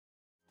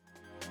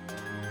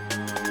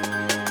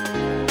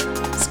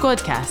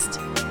Squadcast,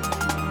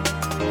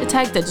 a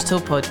Tag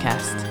Digital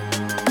podcast.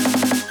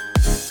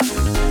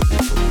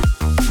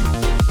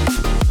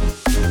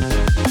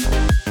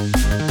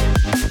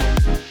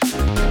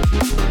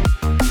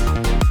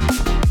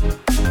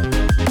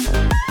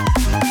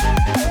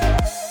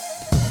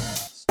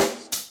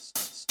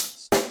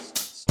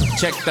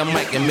 Check the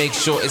mic and make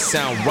sure it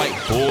sound right,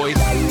 boys.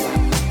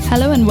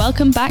 Hello and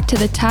welcome back to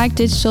the Tag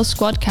Digital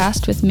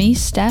Squadcast with me,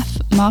 Steph,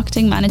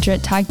 Marketing Manager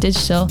at Tag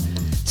Digital.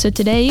 So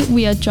today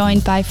we are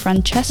joined by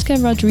Francesca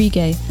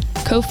Rodriguez,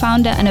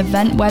 co-founder and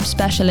event web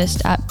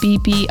specialist at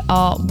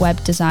BBR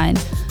Web Design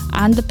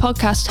and the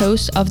podcast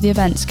host of the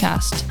Events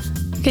Cast.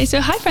 Okay,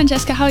 so hi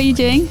Francesca, how are you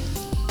doing?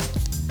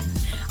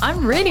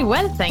 I'm really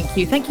well, thank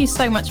you. Thank you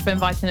so much for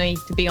inviting me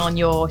to be on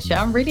your show.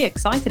 I'm really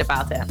excited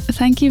about it.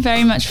 Thank you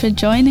very much for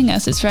joining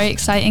us. It's very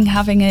exciting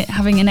having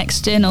an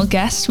external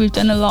guest. We've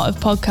done a lot of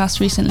podcasts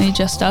recently,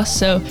 just us,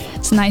 so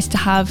it's nice to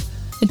have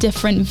a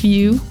different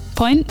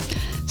viewpoint.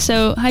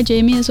 So, hi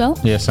Jamie as well.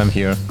 Yes, I'm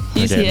here.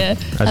 He's again, here.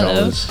 as Hello.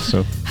 always.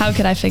 So. How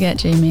could I forget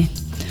Jamie?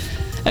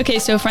 Okay,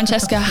 so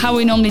Francesca, how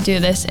we normally do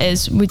this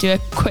is we do a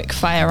quick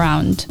fire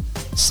round.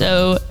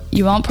 So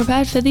you aren't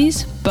prepared for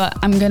these, but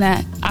I'm going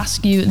to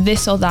ask you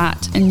this or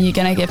that, and you're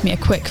going to give me a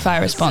quick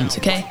fire response,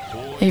 okay?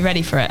 Are you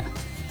ready for it?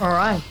 All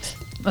right.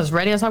 As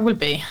ready as I would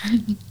be.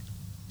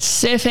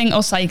 Surfing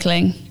or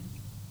cycling?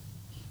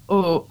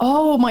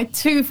 Oh, my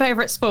two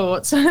favourite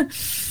sports.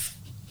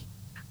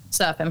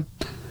 Surfing.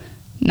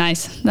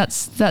 Nice.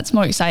 That's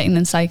more exciting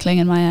than cycling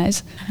in my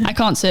eyes. I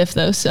can't surf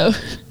though, so.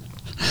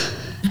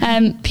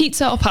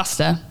 Pizza or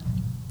pasta?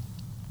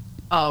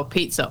 Oh,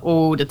 pizza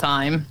all the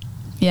time.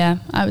 Yeah,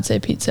 I would say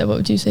pizza. What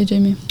would you say,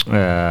 Jamie?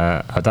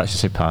 I'd actually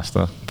say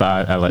pasta,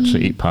 but I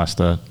literally eat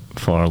pasta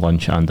for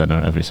lunch and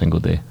dinner every single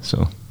day.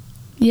 So.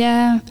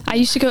 Yeah, I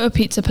used to go to a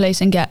pizza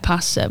place and get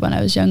pasta when I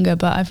was younger,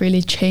 but I've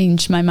really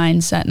changed my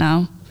mindset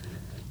now.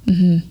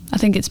 I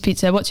think it's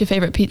pizza. What's your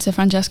favourite pizza,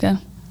 Francesca?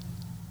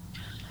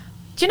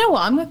 Do you know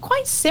what? I'm a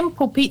quite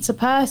simple pizza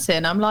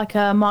person. I'm like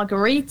a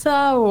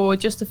margarita or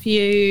just a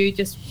few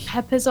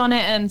peppers on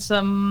it and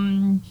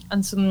some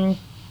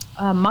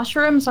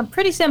mushrooms. I'm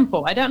pretty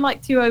simple. I don't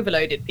like too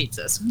overloaded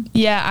pizzas.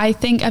 Yeah, I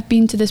think I've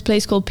been to this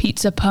place called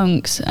Pizza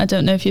Punks. I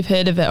don't know if you've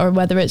heard of it or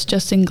whether it's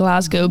just in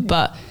Glasgow,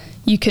 but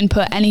you can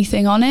put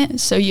anything on it,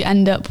 so you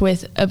end up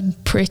with a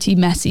pretty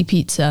messy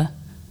pizza.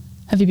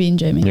 Have you been,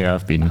 Jamie? Yeah,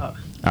 I've been.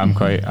 I'm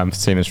the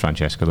same as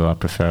Francesca though. I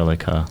prefer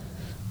like a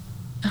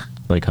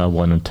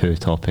 1 or 2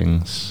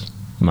 toppings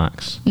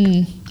max.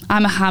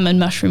 I'm a ham and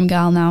mushroom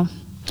gal now.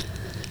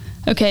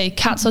 Okay,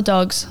 cats or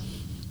dogs?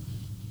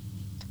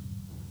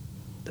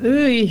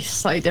 Ooh,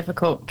 so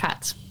difficult.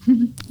 Cats.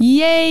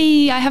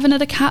 Yay, I have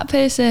another cat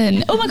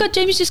person. Oh my god,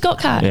 Jamie's just got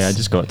cats. Yeah, I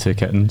just got 2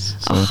 kittens.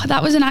 So. Oh,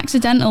 that was an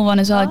accidental one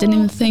as well. I didn't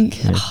even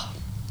think. Yeah. Oh,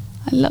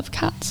 I love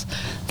cats.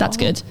 That's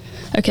good.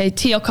 Okay,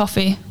 tea or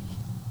coffee?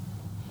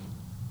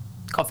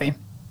 Coffee.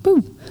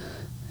 Woo.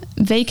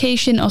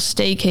 Vacation or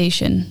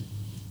staycation?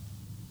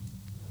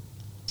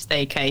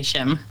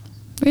 Staycation.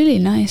 Really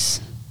nice.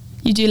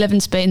 You do live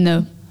in Spain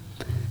though,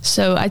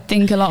 so I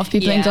think a lot of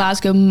people in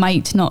Glasgow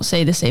might not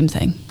say the same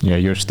thing. Yeah,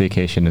 your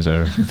staycation is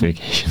our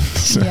vacation.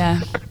 So.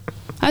 Yeah.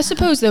 I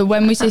suppose though,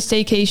 when we say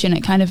staycation,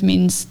 it kind of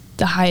means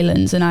the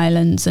Highlands and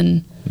Islands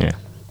and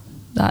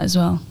that as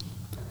well.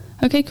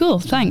 Okay, cool.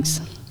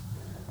 Thanks.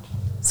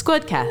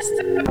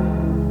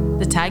 Squadcast,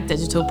 the Tag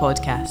Digital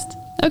podcast.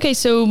 Okay,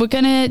 so we're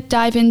going to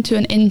dive into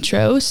an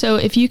intro. So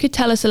if you could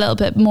tell us a little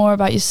bit more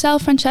about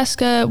yourself,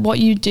 Francesca, what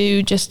you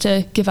do, just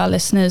to give our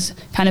listeners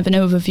kind of an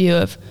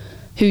overview of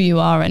who you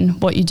are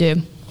and what you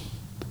do.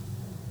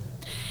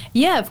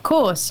 Yeah, of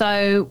course.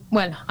 So,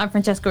 I'm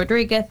Francesca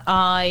Rodriguez.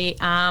 My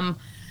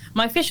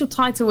official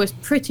title is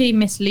pretty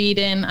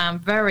misleading and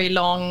very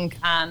long,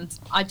 and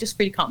I just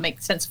really can't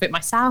make sense of it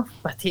myself,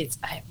 but it's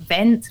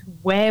event,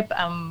 web,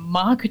 and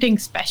marketing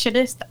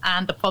specialist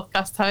and a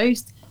podcast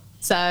host.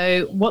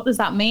 So what does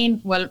that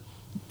mean? Well,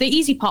 the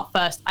easy part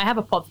first, I have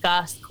a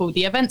podcast called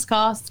The Events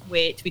Cast,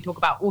 which we talk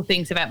about all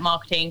things event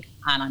marketing,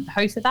 and I'm the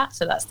host of that.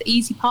 So that's the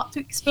easy part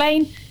to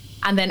explain.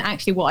 And then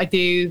actually what I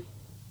do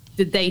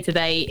the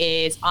day-to-day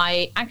is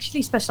I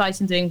actually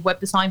specialize in doing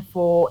web design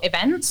for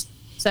events.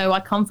 So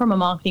I come from a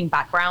marketing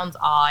background.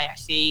 I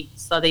actually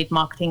studied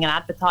marketing and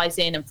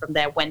advertising, and from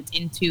there went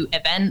into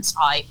events.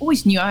 I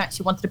always knew I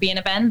actually wanted to be in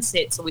events.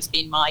 It's always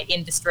been my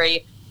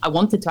industry. I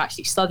wanted to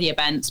actually study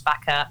events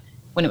back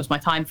when it was my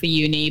time for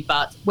uni,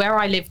 but where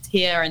I lived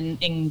here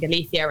in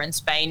Galicia in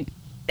Spain,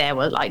 there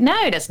was like,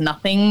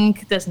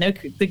 there's no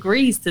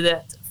degrees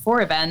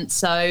for events.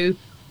 So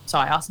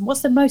I asked them,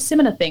 what's the most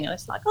similar thing? And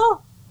it's like,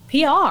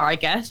 PR, I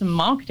guess, and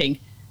marketing.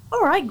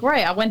 All right,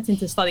 great. I went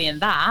into studying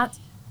that.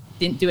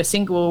 Didn't do a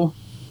single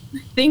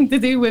thing to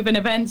do with an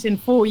event in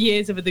 4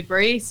 years of a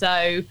degree.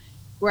 So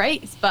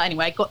great. But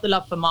anyway, I got the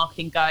love for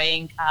marketing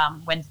going,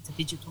 went into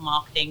digital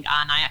marketing,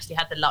 and I actually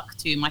had the luck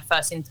to my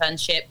first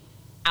internship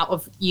out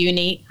of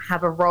uni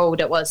have a role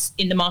that was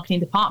in the marketing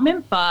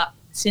department, but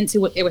since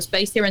it was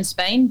based here in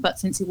Spain, but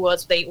since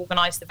they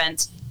organized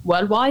events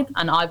worldwide,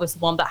 and I was the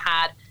one that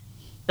had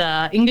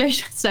the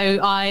English. So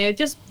I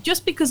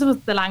just because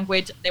of the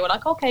language, they were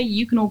like, okay,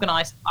 you can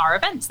organize our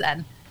events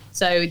then.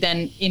 So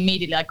then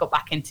immediately I got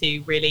back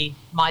into really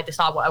my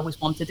desire. What I always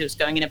wanted to do was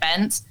going in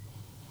events,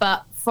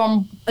 but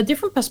from a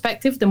different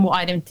perspective than what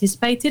I'd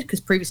anticipated, because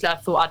previously I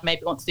thought I'd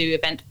maybe want to do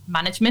event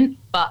management,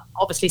 but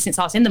obviously since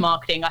I was in the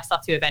marketing, I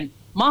started to event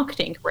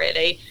marketing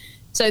really.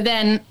 So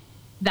then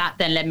that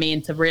then led me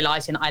into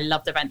realizing I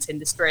loved the events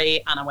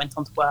industry, and I went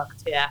on to work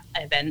at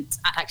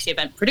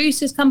event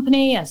producers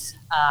company as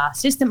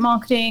assistant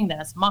marketing,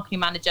 then as a marketing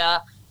manager,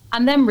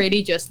 and then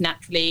really just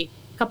naturally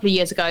a couple of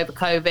years ago over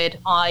COVID,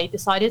 I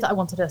decided I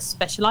wanted to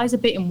specialize a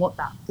bit in what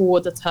that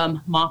broader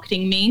term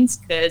marketing means,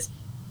 because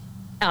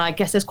I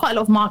guess there's quite a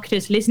lot of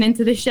marketers listening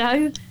to this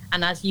show,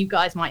 and as you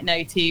guys might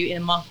know too,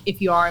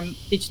 if you are in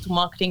digital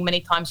marketing,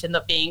 many times you end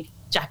up being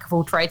jack of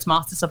all trades,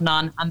 masters of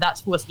none, and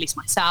that was at least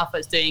myself. I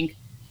was doing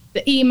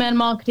the email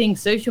marketing,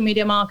 social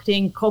media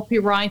marketing,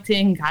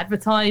 copywriting,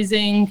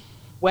 advertising,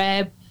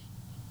 web,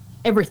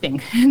 everything,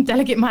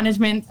 delegate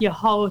management, your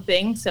whole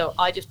thing. So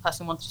I just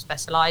personally wanted to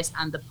specialize,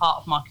 and the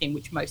part of marketing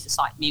which most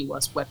excited me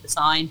was web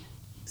design,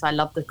 because I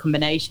love the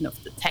combination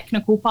of the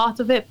technical part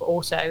of it, but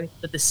also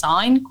the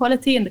design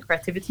quality and the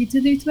creativity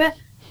to do to it.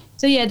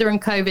 So yeah, during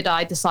COVID,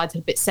 I decided to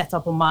a bit set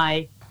up on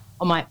my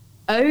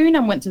own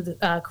and went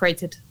to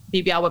created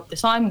BBR Web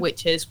Design,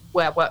 which is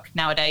where I work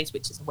nowadays,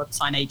 which is a web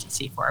design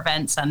agency for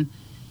events. And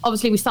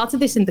obviously we started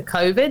this in the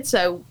COVID,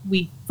 so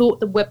we thought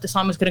the web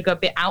design was going to go a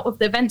bit out of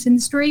the events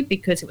industry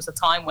because it was a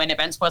time when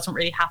events wasn't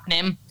really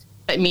happening.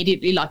 But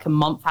immediately, like a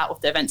month out of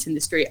the events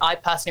industry, I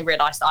personally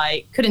realized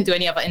I couldn't do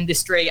any other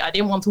industry. I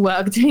didn't want to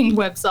work doing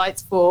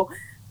websites for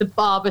the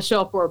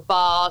barbershop or a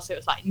bar. So it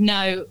was like,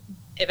 no,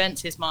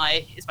 events is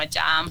my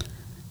jam.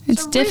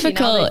 It's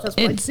difficult.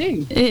 It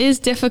is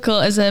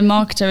difficult as a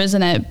marketer,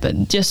 isn't it?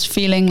 But just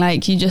feeling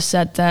like you just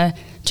said there,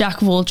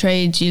 jack of all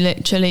trades, you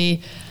literally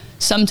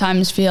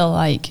sometimes feel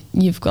like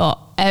you've got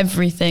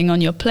everything on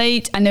your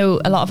plate. I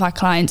know a lot of our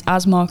clients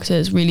as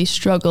marketers really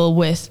struggle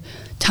with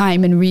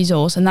time and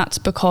resource, and that's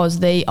because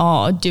they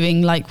are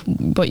doing, like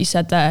what you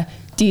said there,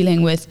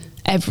 dealing with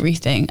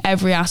everything,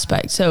 every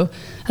aspect. So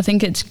I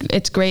think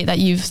it's great that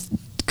you've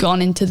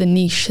gone into the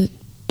niche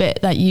bit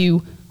that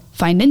you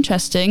find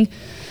interesting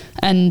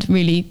and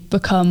really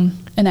become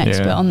an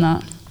expert on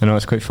that. I know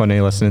it's quite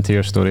funny listening to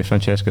your story,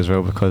 Francesca, as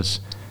well, because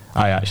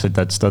I actually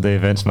did study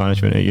events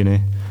management at uni.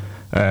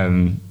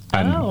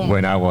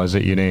 When I was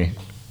at uni,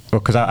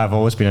 because I've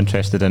always been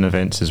interested in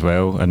events as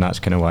well, and that's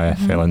kind of why I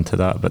fell into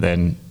that. But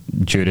then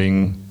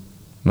during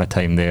my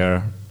time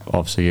there,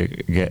 obviously you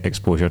get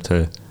exposure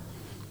to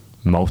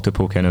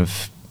multiple kind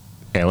of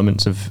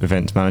elements of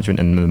events management,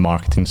 and the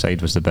marketing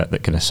side was the bit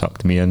that kind of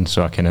sucked me in.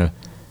 So I kind of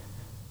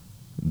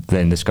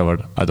then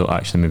discovered I don't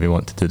actually maybe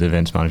want to do the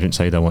events management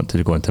side. I wanted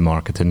to go into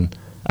marketing,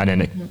 and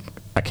then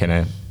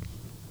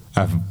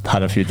I've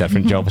had a few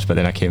different jobs, but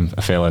then I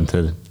fell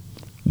into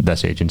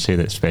this agency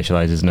that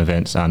specialises in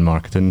events and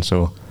marketing.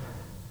 So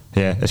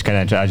yeah, it's kind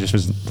of, I just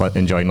was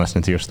enjoying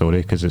listening to your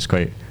story because it's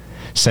quite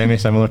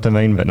semi-similar to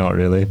mine, but not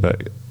really.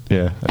 But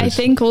yeah, I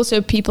think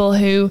also people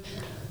who,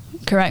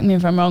 correct me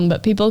if I'm wrong,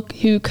 but people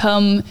who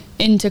come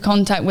into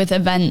contact with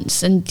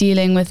events and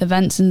dealing with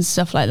events and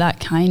stuff like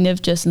that kind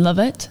of just love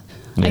it.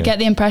 Yeah. I get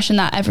the impression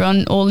that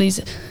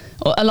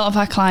a lot of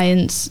our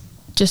clients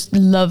just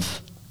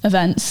love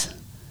events.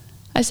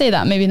 I say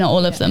that, maybe not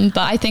all of them,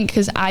 but I think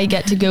because I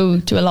get to go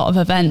to a lot of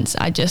events,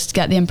 I just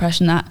get the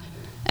impression that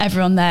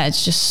everyone there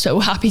is just so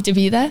happy to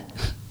be there.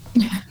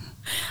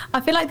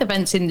 I feel like the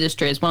events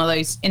industry is one of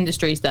those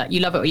industries that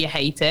you love it or you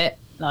hate it.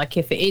 Like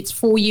if it's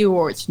for you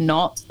or it's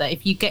not, that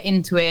if you get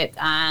into it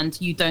and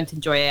you don't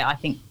enjoy it, I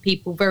think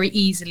people very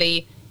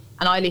easily,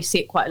 and I see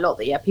it quite a lot,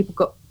 that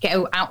people get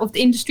out of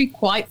the industry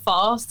quite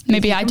fast.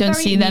 Maybe I don't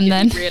see them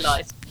then.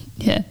 Realize.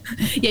 Yeah,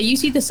 you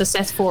see the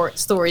success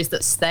stories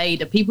that stay,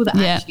 the people that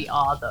actually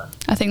are the.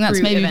 I think that's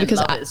maybe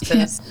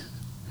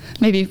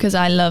because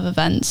I love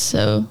events,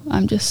 so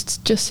I'm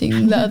just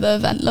seeing the other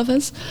event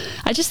lovers.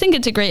 I just think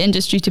it's a great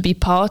industry to be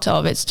part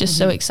of. It's just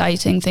so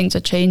exciting. Things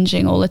are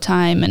changing all the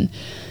time, and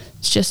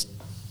it's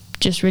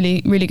just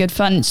really, really good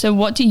fun. So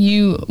what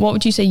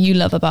would you say you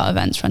love about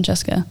events,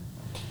 Francesca?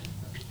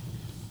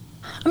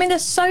 I mean,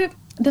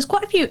 there's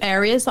quite a few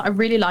areas that I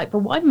really like, but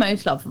what I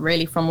most love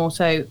really from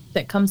also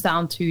that comes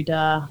down to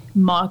the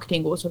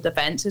marketing also of the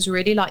events is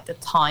really like the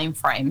time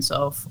frames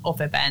of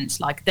events.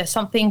 Like there's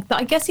something that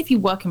I guess if you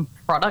work in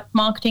product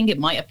marketing, it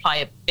might apply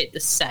a bit the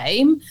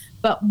same.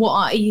 But what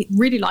I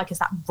really like is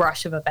that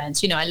rush of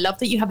events. You know, I love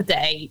that you have a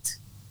date,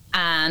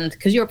 and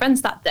because your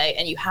event's that day,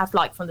 and you have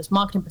like from this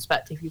marketing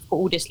perspective, you've got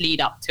all this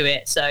lead up to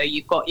it. So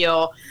you've got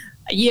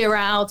a year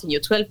out and you're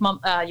 10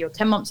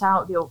 months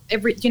out, you're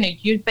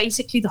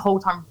basically the whole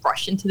time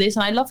rush into this.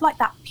 And I love like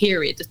that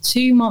period, the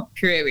 2-month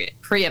period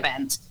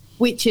pre-event,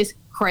 which is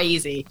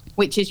crazy,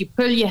 which is you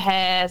pull your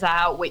hairs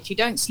out, which you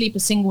don't sleep a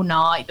single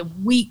night, the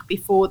week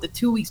before, the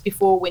 2 weeks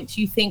before, which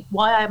you think,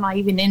 why am I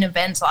even in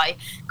events? I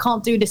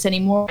can't do this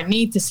anymore. I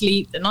need to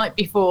sleep the night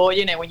before,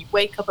 when you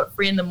wake up at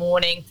 3 a.m.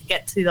 to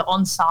get to the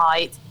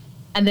on-site.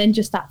 And then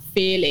just that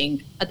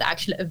feeling at the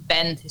actual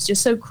event is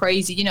just so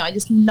crazy. You know, I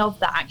just love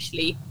that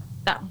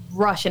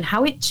rush and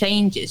how it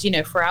changes, you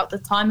know, throughout the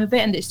time of it.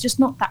 And it's just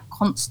not that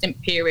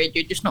constant period.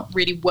 You're just not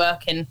really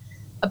working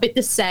a bit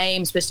the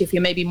same, especially if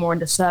you're maybe more in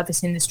the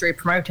service industry,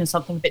 promoting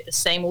something a bit the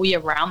same all year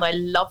round. I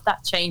love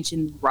that change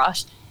in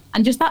rush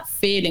and just that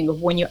feeling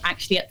of when you're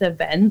actually at the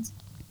event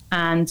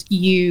and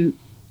you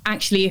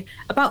actually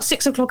about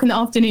 6 o'clock in the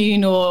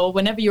afternoon or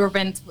whenever your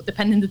event,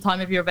 depending on the time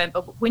of your event,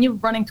 but when you're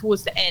running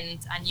towards the end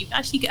and you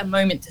actually get a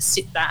moment to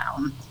sit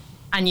down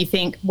and you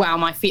think, wow,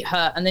 my feet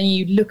hurt. And then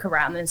you look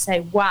around and say,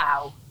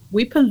 wow,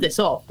 we pulled this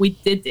off. We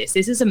did this.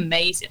 This is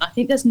amazing. I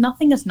think there's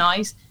nothing as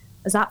nice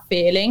as that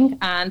feeling.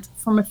 And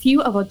from a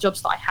few other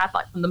jobs that I had,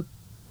 like from them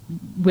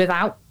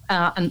without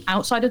and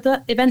outside of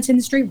the events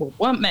industry, well,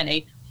 weren't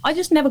many. I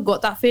just never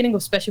got that feeling,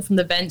 especially from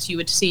the events you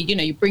would see, you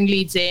know, you bring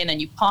leads in and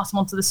you pass them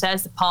on to the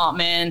sales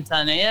department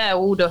and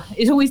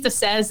it's always the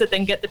sales that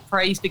then get the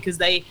praise because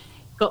they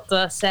got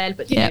the sale.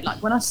 But you know,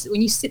 like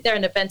when you sit there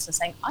in events and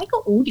saying, I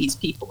got all these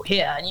people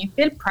here and you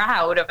feel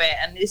proud of it.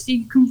 And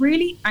you can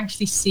really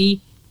actually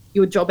see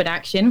your job in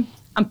action.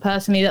 And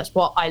personally, that's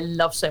what I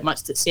love so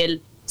much, to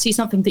see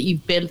something that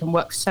you've built and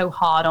worked so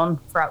hard on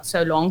throughout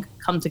so long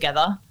come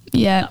together.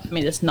 Yeah. That, for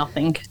me, there's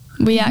nothing.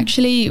 We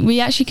actually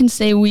can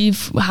say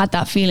we've had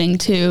that feeling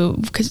too,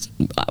 because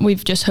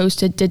we've just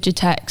hosted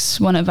Digitex,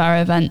 one of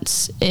our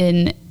events,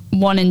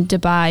 one in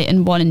Dubai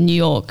and one in New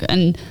York.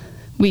 And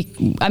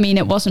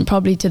it wasn't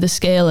probably to the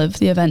scale of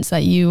the events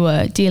that you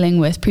were dealing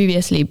with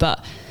previously,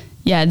 but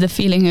yeah, the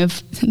feeling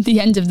of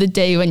the end of the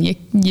day when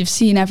you've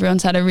seen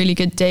everyone's had a really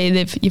good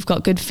day, you've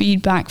got good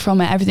feedback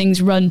from it,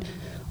 everything's run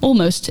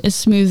almost as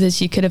smooth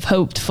as you could have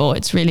hoped for.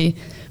 It's really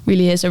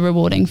is a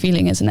rewarding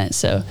feeling, isn't it?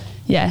 So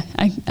yeah,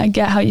 I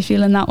get how you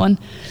feel in that one.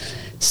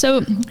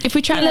 So if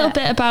we chat a little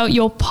bit about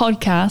your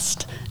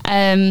podcast,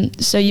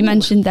 so you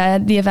mentioned there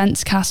the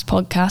Events Cast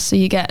podcast, so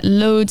you get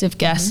loads of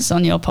guests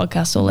on your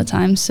podcast all the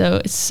time,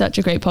 so it's such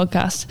a great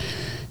podcast.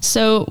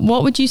 So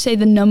what would you say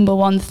the number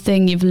one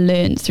thing you've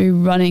learned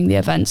through running the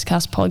Events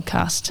Cast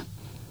podcast?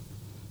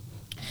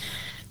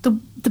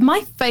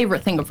 My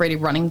favorite thing of really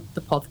running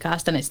the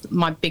podcast, and it's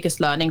my biggest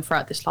learning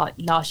throughout this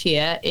last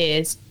year,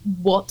 is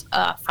what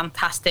a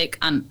fantastic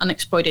and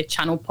unexploited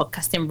channel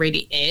podcasting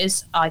really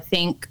is. I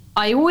think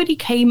I already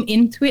came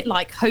into it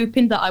like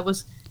hoping that I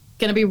was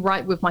going to be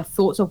right with my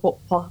thoughts of what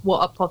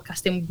a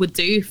podcasting would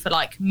do for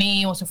like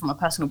me, also from a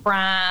personal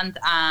brand,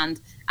 and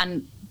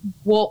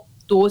what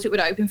doors it would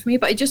open for me.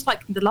 But it just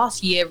like the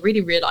last year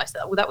really realized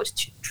that that was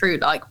true.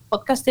 Like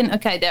podcasting,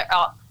 okay,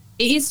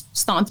 it is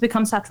starting to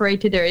become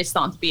saturated. There is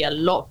starting to be a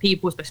lot of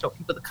people, especially a lot of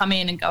people that come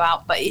in and go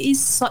out, but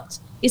it's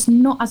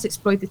not as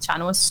exploited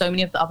channel as so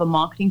many of the other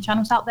marketing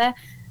channels out there.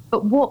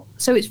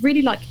 So it's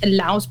really like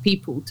allows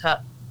people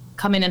to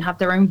come in and have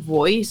their own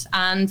voice.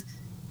 And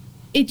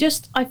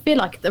I feel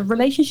like the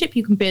relationship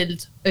you can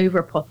build over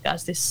a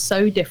podcast is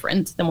so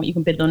different than what you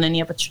can build on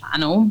any other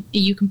channel.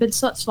 You can build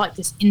such like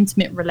this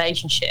intimate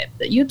relationship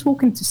that you're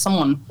talking to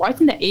someone right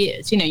in their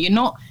ears. You know, you're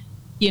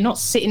not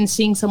sitting,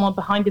 seeing someone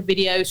behind a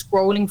video,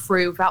 scrolling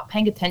through without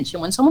paying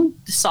attention. When someone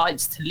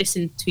decides to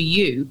listen to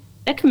you,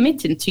 they're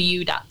committing to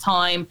you that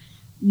time,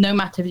 no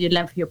matter the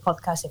length of your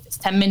podcast, if it's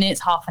 10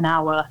 minutes, half an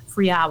hour,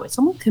 3 hours,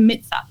 someone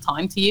commits that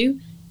time to you.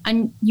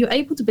 And you're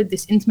able to build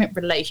this intimate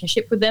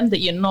relationship with them that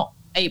you're not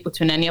able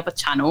to in any other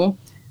channel.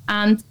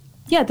 And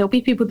yeah, there'll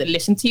be people that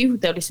listen to you,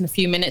 they'll listen a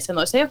few minutes and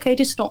they'll say, okay,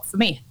 this is not for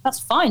me. That's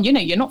fine. You know,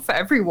 you're not for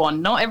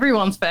everyone. Not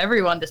everyone's for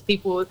everyone. There's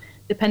people,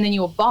 depending on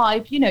your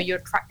vibe, you know, you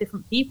attract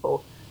different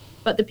people.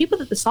 But the people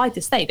that decide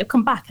to stay, they'll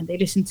come back and they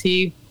listen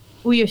to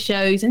all your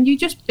shows, and you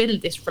just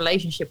build this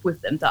relationship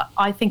with them that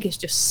I think is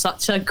just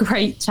such a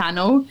great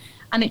channel.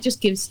 And it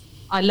just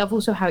I love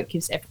also how it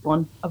gives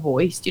everyone a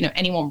voice. You know,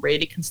 anyone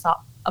really can start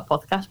a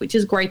podcast, which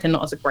is great and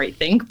not as a great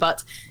thing,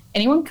 but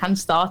anyone can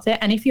start it.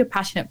 And if you're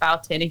passionate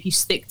about it and if you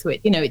stick to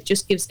it, you know, it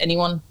just gives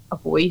anyone a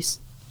voice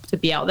to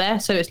be out there.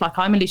 So it's like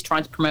I'm at least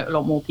trying to promote a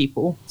lot more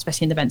people,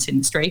 especially in the events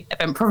industry,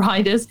 event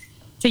providers,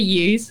 to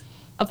use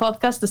a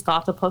podcast, to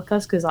start a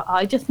podcast, because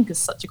I just think it's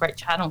such a great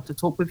channel to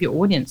talk with your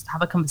audience, to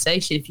have a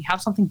conversation. If you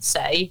have something to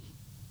say,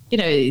 you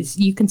know,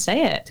 you can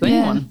say it to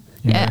anyone.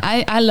 Yeah,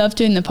 I love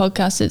doing the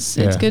podcast.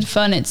 It's good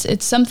fun.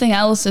 It's something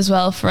else as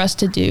well for us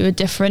to do, a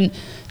different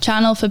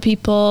channel for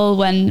people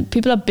when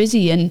people are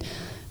busy.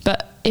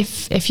 But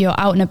if you're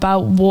out and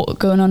about,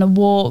 going on a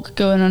walk,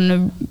 going on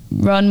a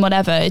run,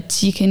 whatever,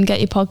 you can get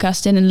your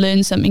podcast in and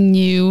learn something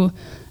new.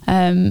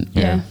 And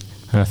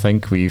I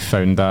think we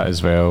found that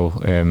as well,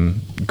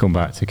 going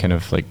back to kind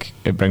of like,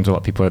 it brings a lot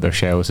of people out of their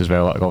shells as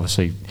well. Like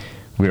obviously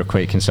we're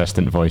quite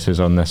consistent voices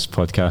on this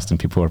podcast and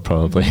people are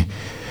probably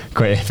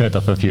quite fed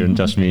up of hearing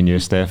just me and you,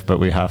 Steph, but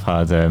we have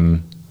had,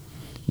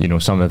 you know,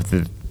 some of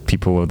the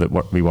people that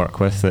we work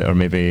with that are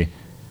maybe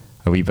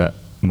a wee bit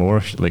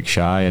more like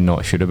shy and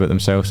not sure about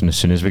themselves, and as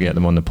soon as we get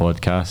them on the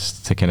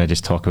podcast to kind of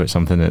just talk about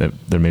something that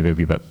they're maybe a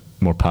wee bit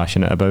more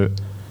passionate about,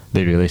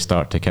 they really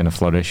start to kind of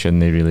flourish,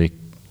 and they really,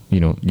 you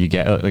know, you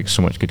get like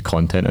so much good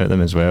content out of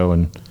them as well.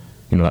 And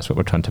you know, that's what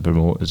we're trying to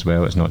promote as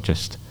well. It's not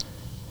just,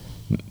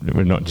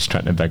 we're not just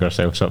trying to big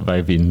ourselves up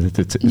by being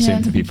the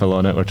same two people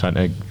on it. We're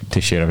trying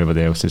to share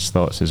everybody else's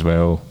thoughts as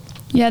well.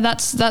 Yeah,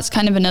 that's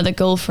kind of another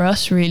goal for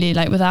us, really.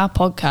 Like with our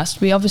podcast,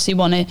 we obviously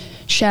want to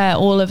share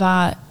all of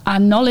our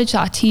knowledge that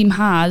our team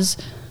has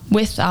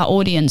with our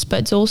audience, but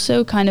it's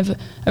also kind of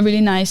a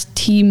really nice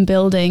team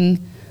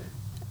building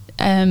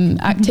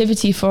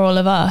activity for all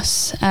of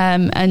us,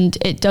 and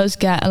it does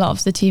get a lot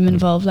of the team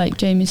involved, like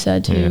Jamie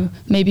said, who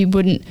maybe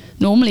wouldn't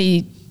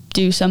normally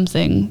do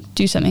something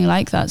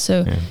like that.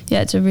 So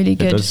it's a really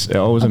good. It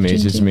always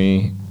amazes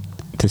me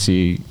to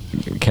see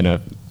kind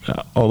of,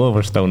 although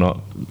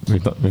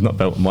we've not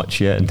built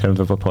much yet in terms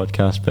of a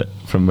podcast, but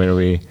from where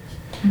we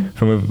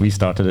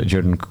started it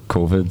during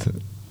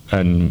COVID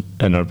and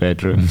in our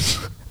bedrooms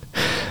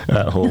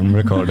at home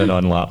recording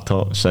on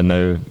laptops, and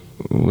now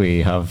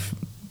we have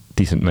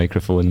decent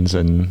microphones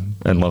and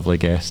lovely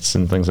guests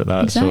and things like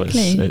that.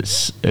 Exactly.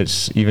 So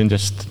it's even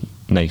just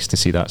nice to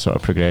see that sort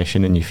of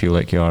progression, and you feel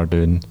like you are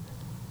doing,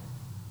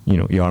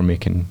 you are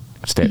making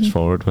steps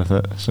forward with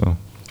it. So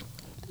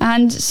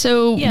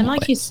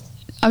like you.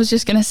 I was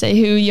just going to say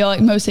who your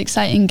most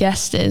exciting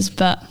guest is,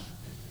 but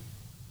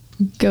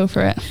go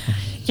for it.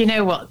 You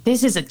know what?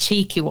 This is a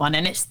cheeky one,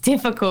 and it's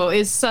difficult.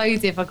 It's so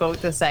difficult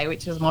to say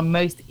which is my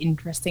most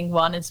interesting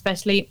one,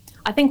 especially,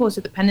 I think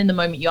also depending on the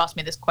moment you ask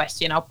me this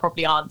question, I'll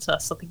probably answer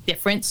something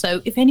different.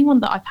 So if anyone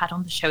that I've had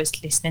on the show is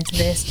listening to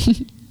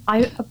this,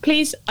 I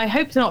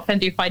hope to not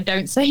offend you if I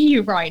don't say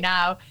you right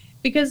now,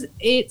 because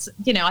it's,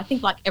 I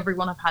think like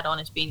everyone I've had on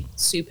has been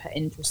super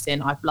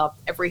interesting. I've loved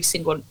every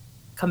single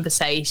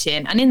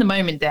conversation, and in the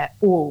moment they're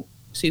all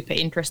super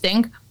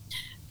interesting.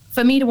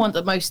 For me, the one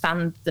that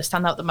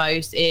stand out the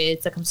most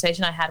is the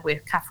conversation I had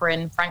with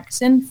Catherine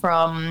Frankson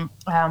from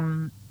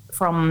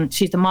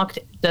she's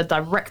the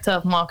director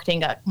of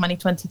marketing at Money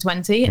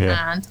 2020,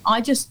 and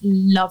I just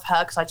love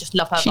her because I just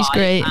love her She's vibe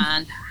great.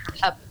 and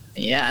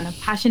her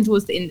passion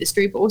towards the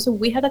industry. But also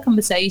we had a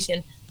conversation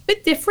a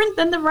bit different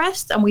than the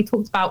rest, and we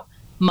talked about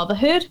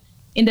motherhood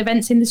in the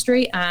events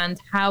industry and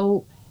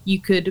how you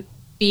could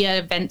be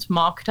an event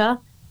marketer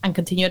and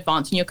continue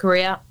advancing your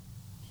career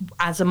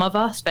as a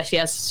mother, especially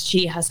as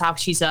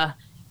she's a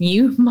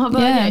new mother.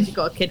 She's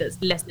got a kid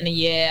that's less than a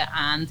year,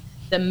 and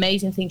the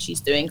amazing things she's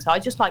doing. So I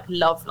just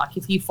love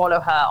if you follow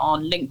her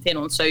on LinkedIn,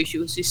 on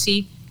socials, you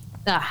see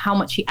how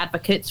much she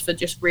advocates for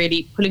just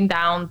really pulling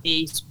down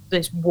these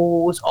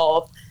walls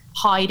of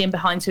hiding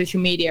behind social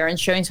media and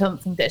showing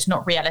something that's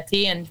not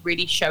reality, and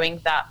really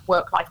showing that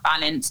work-life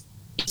balance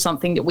is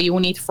something that we all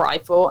need to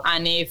thrive for.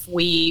 And if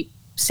we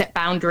set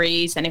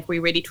boundaries, and if we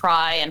really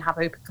try and have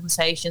open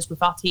conversations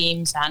with our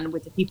teams and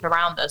with the people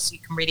around us, you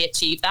can really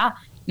achieve that,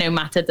 no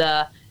matter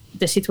the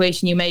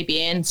situation you may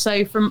be in.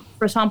 So for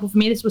example, for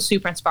me, this was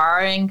super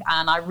inspiring,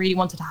 and I really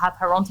wanted to have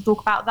her on to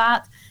talk about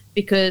that,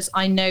 because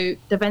I know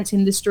the events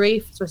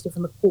industry, especially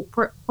from the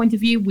corporate point of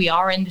view, we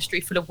are an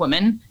industry full of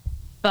women,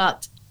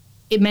 but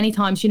many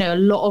times, a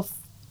lot of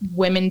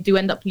women do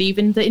end up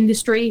leaving the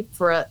industry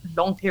for a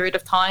long period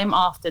of time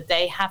after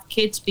they have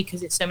kids,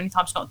 because it's so many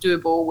times not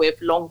doable with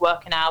long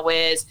working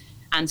hours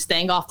and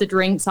staying after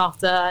drinks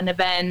after an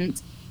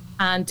event.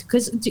 And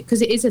because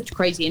it is a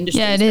crazy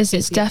industry. Yeah, it is.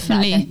 It's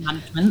definitely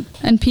management.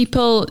 And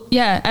people,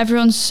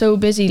 everyone's so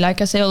busy, like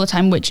I say all the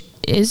time, which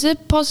is a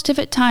positive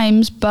at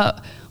times,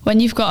 but when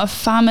you've got a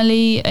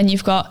family and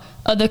you've got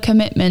other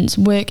commitments,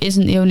 work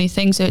isn't the only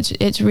thing. So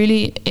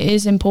it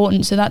is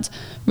important. So that's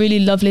really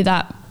lovely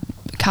that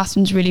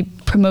Catherine's really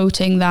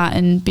promoting that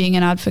and being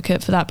an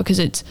advocate for that, because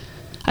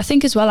I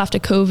think as well, after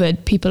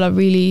COVID, people are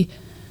really,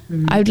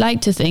 I would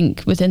like to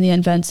think within the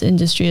events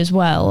industry as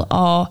well,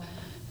 are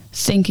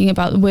thinking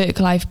about the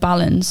work-life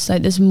balance.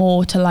 Like there's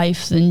more to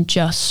life than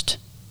just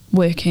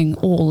working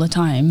all the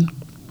time.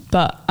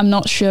 But I'm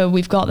not sure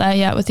we've got there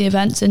yet with the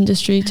events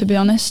industry, to be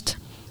honest.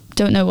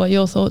 Don't know what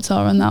your thoughts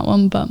are on that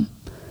one, but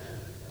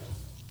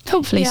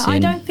hopefully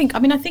soon. I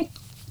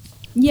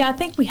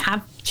think we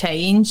have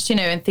changed,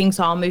 and things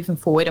are moving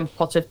forward and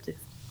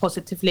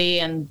positively,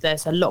 and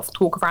there's a lot of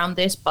talk around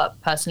this, but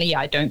personally,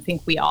 I don't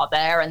think we are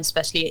there, and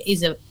especially it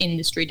is an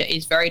industry that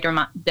is very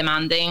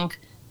demanding.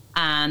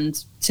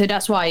 And so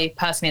that's why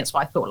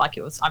I thought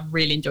I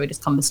really enjoyed this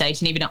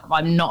conversation, even though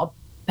I'm not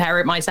a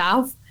parent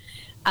myself,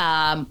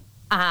 and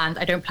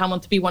I don't plan on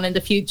to be one in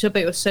the future,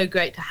 but it was so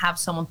great to have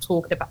someone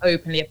talking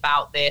openly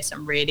about this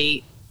and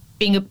really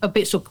being a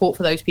bit of support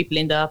for those people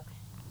in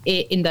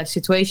those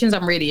situations.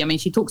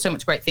 She talks so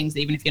much great things that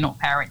even if you're not a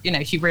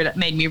parent, she really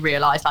made me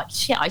realize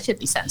I should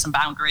be setting some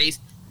boundaries.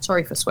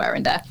 Sorry for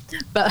swearing there,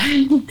 but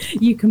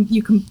you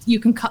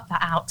can cut that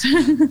out.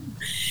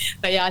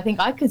 But I think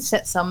I could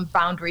set some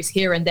boundaries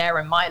here and there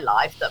in my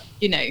life that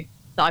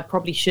that I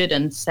probably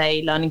shouldn't,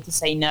 learning to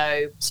say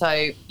no.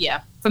 So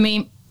for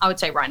me, I would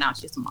say right now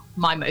it's just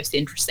my most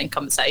interesting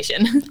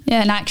conversation.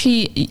 Yeah, and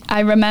actually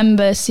I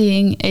remember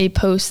seeing a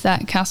post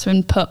that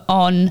Catherine put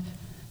on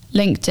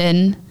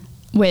LinkedIn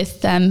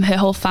with her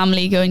whole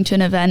family going to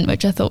an event,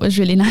 which I thought was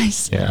really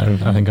nice. Yeah,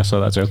 I think I saw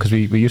that as well, because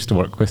we used to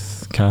work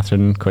with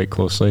Catherine quite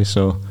closely,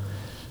 so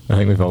I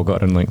think we've all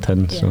got her on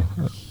LinkedIn, so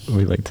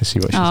we like to see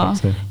what she's up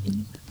to.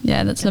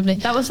 Yeah, that's lovely.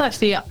 That was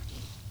actually,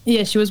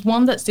 she was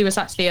one that was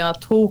actually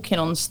talking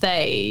on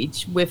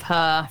stage with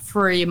her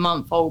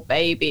 3-month-old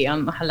baby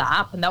on her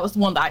lap. And that was the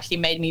one that actually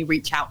made me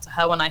reach out to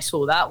her when I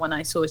saw that. When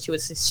I saw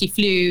she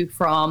flew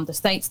from the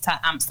States to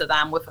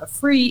Amsterdam with her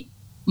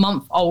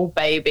 3-month-old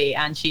baby,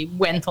 and she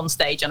went on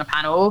stage on a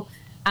panel.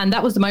 And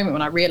that was the moment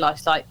when I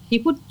realized, like,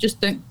 people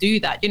just don't do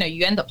that. You know,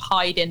 you end up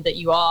hiding that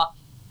you are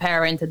a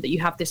parent and that you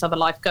have this other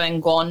life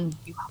going on.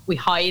 We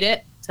hide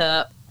it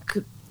to,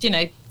 you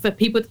know, for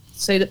people,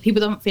 so that people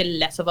don't feel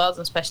less of us,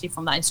 especially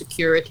from that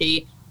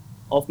insecurity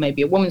of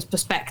maybe a woman's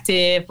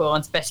perspective, or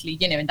especially,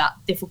 you know, in that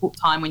difficult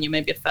time when you're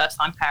maybe a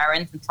first-time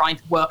parent and trying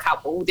to work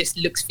out what all this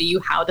looks for you.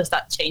 How does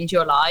that change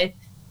your life?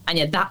 And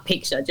yeah, that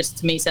picture just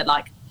to me said,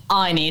 like,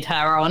 I need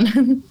her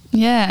on.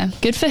 Yeah,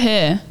 good for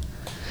her.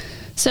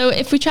 So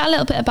if we chat a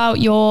little bit about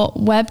your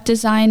web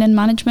design and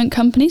management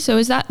company,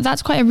 so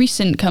that's quite a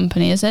recent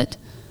company, is it?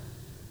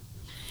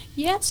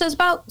 Yeah,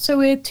 so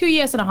we're 2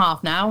 years and a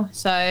half now,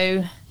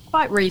 so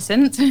quite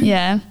recent.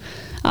 Yeah.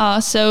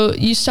 So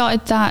you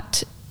started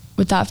that,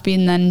 would that have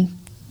been then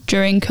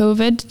during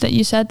COVID that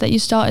you said that you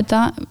started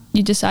that?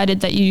 You decided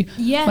that you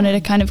wanted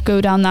to kind of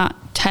go down that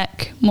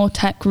more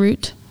tech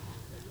route?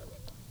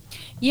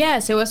 Yeah,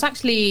 so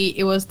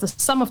it was the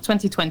summer of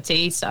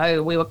 2020.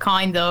 So we were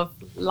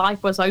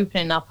life was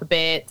opening up a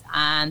bit.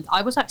 And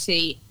I was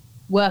actually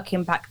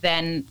working back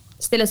then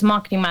still as a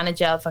marketing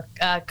manager of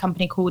a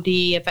company called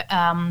the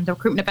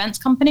Recruitment Events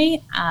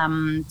Company.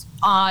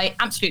 I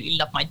absolutely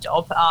love my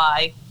job.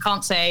 I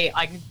can't say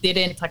I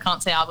didn't. I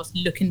can't say I was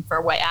looking for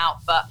a way out.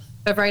 But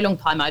for a very long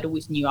time, I'd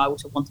always knew I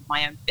also wanted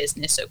my own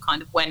business. So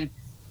kind of when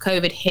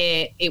COVID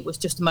hit, it was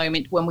just a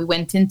moment when we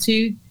went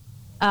into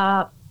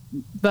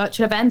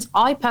virtual events.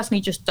 I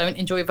personally just don't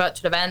enjoy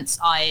virtual events.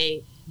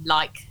 I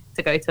like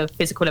to go to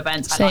physical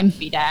events. Same. I like to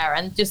be there.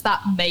 And just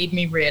that made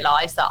me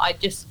realize that I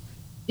just,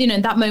 you know,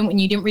 in that moment when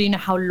you didn't really know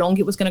how long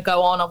it was going to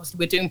go on, obviously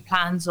we're doing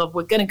plans of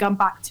we're going to come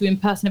back to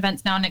in-person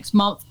events now next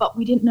month, but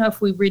we didn't know if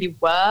we really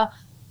were.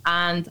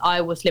 And I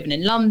was living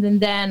in London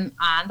then,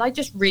 and I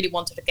just really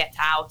wanted to get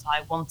out.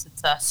 I wanted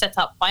to set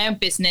up my own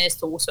business,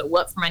 to also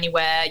work from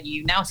anywhere.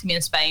 You now see me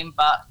in Spain,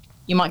 but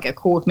you might get a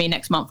call with me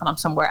next month and I'm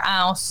somewhere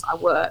else. I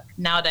work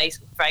nowadays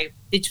with very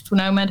digital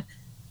nomad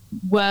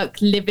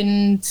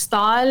living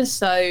style.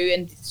 So,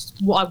 and it's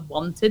what I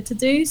wanted to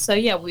do. So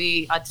yeah,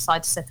 I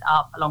decided to set it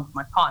up along with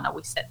my partner.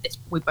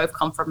 We both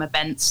come from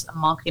events and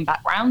marketing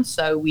backgrounds.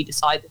 So we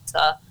decided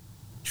to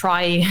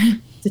try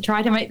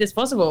to make this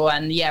possible.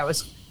 And yeah, it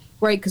was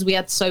great because we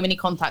had so many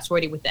contacts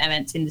already with the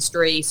events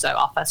industry. So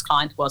our first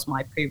client was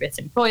my previous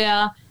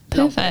employer.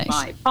 Perfect.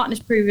 My partner's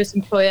previous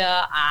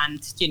employer,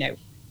 and, you know,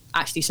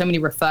 actually so many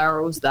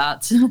referrals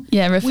that...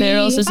 Yeah,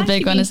 referrals is a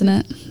big one, isn't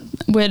it?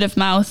 Word of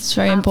mouth is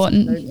very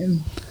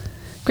important.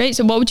 Great.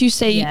 So what would you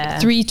say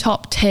 3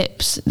 top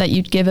tips that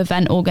you'd give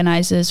event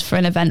organisers for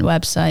an event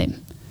website?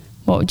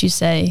 What would you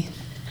say?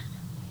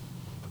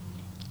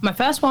 My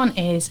first one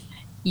is,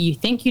 you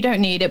think you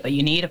don't need it, but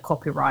you need a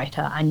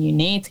copywriter, and you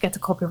need to get a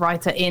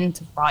copywriter in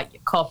to write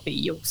your copy.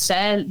 You'll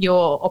sell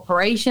your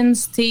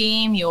operations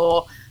team,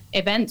 your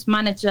event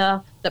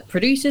manager that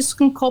produces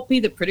some copy,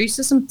 that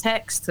produces some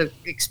text to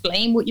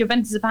explain what your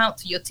event is about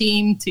to your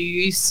team,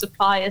 to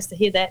suppliers, to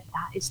hear that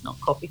is not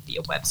copy for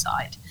your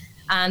website.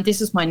 And this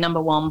is my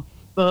number one.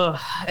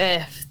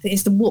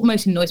 It's what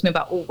most annoys me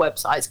about all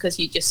websites, because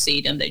you just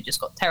see them, they just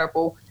got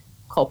terrible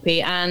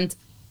copy. And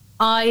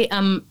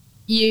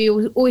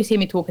you always hear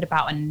me talking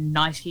about a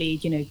nicely,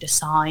 you know,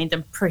 designed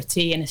and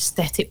pretty and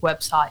aesthetic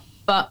website.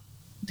 But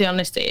the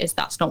honesty is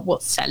that's not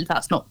what sells.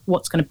 That's not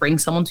what's going to bring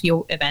someone to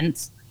your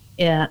events.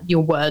 Your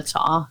words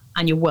are,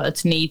 and your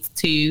words need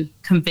to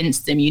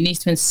convince them. You need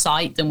to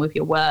incite them with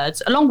your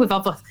words, along with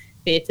other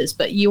theatres,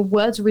 but your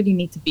words really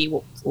need to be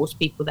what draws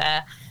people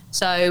there.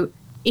 So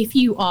if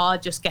you are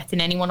just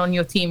getting anyone on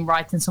your team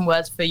writing some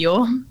words for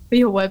your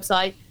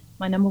website,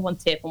 my number one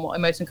tip, and what I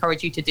most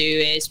encourage you to do,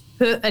 is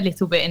put a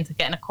little bit into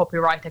getting a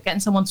copywriter, getting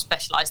someone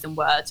specialised in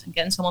words, and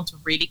getting someone to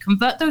really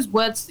convert those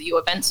words that your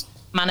events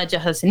manager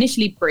has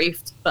initially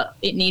briefed, but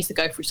it needs to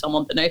go through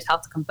someone that knows how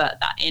to convert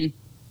that in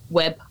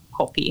web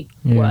copy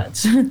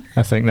words.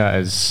 I think that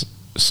is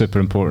super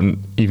important,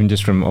 even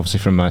just from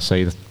my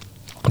side,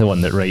 the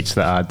one that writes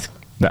the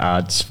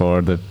ads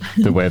for the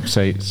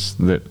websites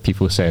that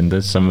people send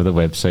us. Some of the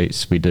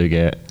websites we do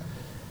get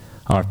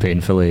are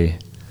painfully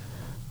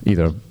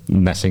either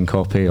missing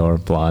copy or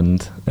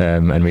bland,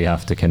 and we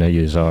have to kind of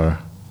use our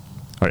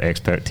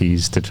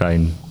expertise to try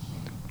and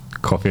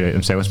copyright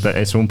themselves. But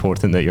it's so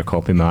important that your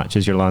copy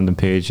matches your landing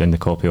page and the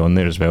copy on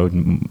there as well,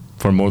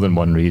 for more than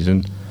one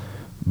reason.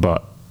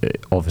 But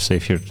obviously,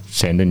 if you're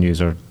sending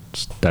users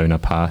down a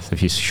path,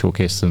 if you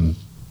showcase them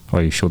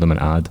or you show them an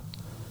ad,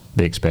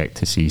 they expect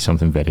to see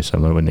something very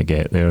similar when they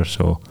get there.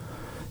 So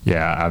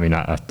yeah, I mean,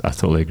 I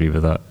totally agree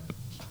with that.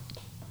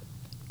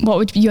 What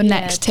would your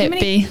next tip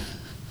be?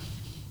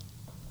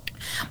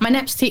 My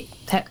next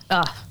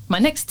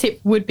tip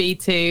would be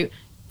to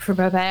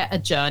prepare a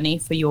journey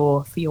for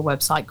your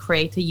website.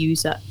 Create a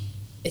user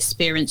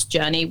experience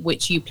journey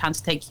which you plan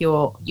to take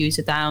your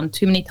user down.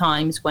 Too many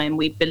times when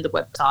we build a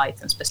website,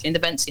 and especially in the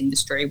events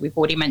industry, we've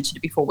already mentioned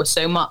it before, we're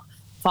so much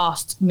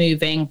fast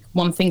moving,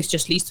 one thing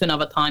just leads to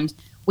another times.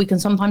 We can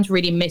sometimes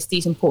really miss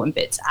these important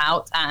bits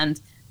out, and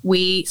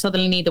we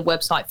suddenly need a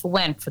website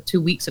for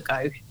 2 weeks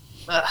ago.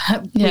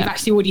 We've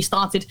actually already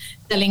started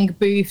selling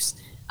booths,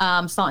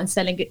 starting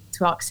selling it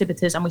to our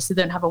exhibitors, and we still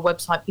don't have a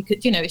website because,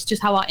 it's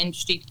just how our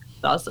industry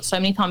does. That so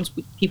many times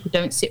people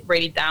don't sit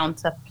really down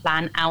to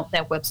plan out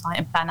their website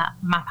and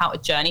map out a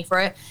journey for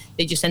it.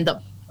 They just end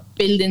up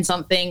building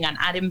something and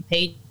adding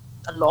pages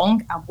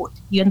along, and what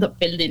you end up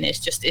building is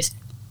just this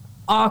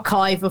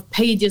archive of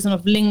pages and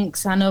of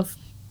links and of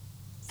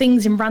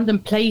things in random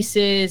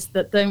places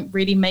that don't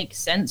really make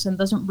sense and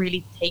doesn't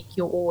really take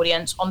your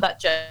audience on that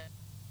journey,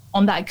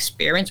 on that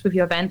experience with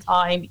your event.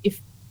 If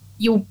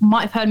you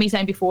might have heard me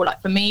saying before, like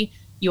for me,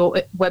 your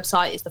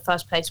website is the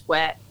first place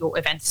where your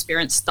event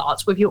experience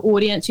starts with your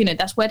audience.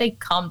 That's where they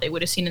come. They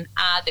would have seen an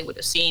ad, they would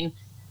have seen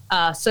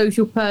a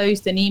social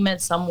post, an email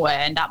somewhere.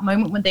 And that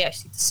moment when they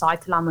actually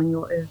decide to land on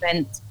your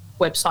event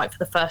website for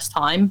the first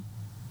time,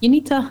 you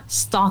need to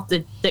start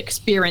the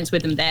experience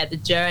with them there, the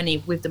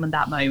journey with them in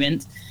that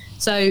moment.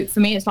 So for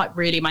me, it's like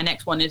really my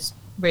next one is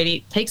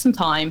really take some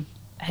time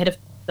ahead of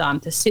time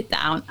to sit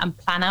down and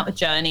plan out a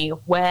journey of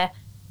where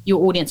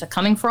your audience are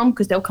coming from,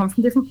 because they'll come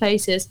from different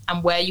places,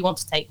 and where you want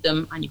to take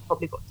them. And you've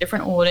probably got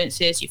different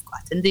audiences, you've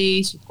got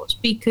attendees, you've got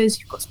speakers,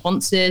 you've got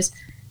sponsors.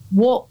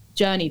 What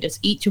journey does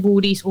each of all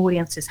these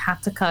audiences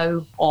have to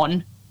go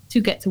on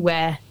to get to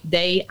where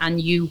they and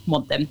you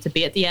want them to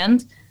be at the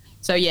end?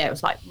 So yeah, it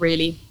was like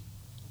really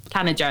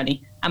plan a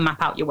journey and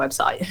map out your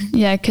website.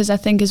 Yeah, because I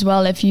think as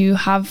well, if you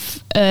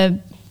have a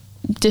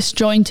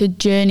disjointed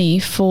journey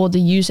for the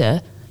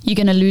user, you're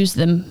going to lose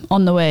them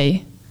on the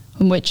way,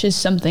 which is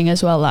something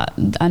as well that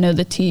I know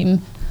the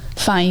team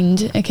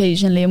find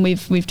occasionally, and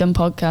we've done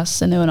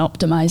podcasts, on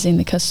optimizing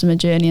the customer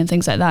journey and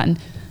things like that. And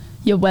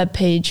your web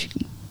page,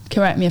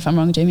 correct me if I'm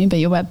wrong, Jamie, but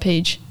your web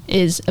page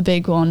is a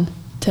big one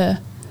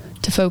to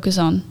focus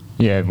on.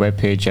 Yeah, web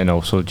page, and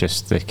also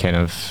just the kind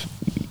of,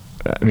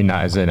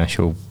 that is the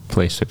initial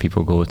place that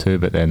people go to,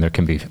 but then there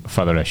can be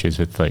further issues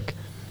with like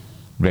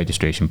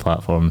registration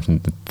platforms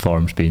and the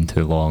forms being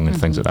too long and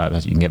things like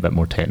that. You can get a bit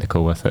more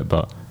technical with it,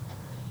 but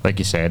like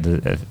you said,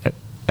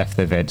 if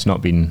the event's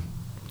not been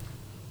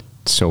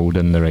sold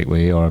in the right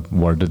way or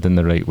worded in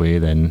the right way,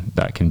 then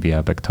that can be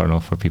a big turn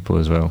off for people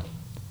as well.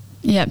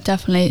 Yeah,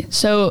 definitely.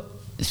 So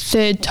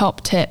third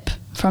top tip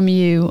from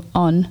you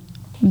on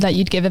that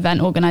you'd give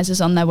event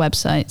organisers on their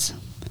websites.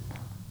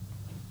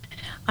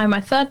 My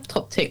third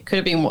top tip could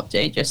have been what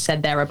Jay just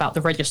said there about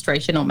the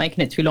registration, not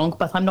making it too long,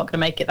 but I'm not going to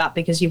make it that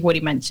because you've already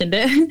mentioned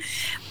it.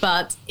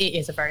 But it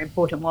is a very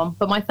important one.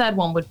 But my third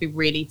one would be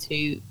really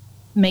to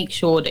make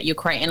sure that you're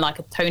creating like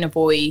a tone of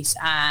voice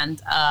and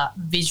a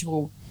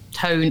visual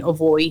tone of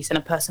voice and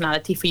a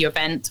personality for your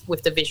event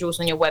with the visuals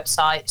on your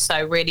website.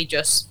 So really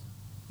just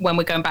when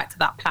we're going back to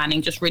that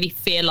planning, just really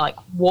feel like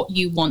what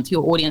you want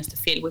your audience to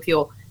feel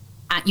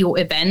at your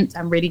event,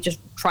 and really just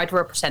try to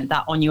represent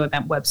that on your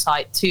event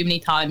website. Too many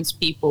times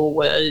people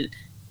will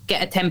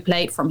get a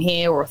template from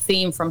here or a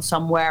theme from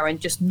somewhere and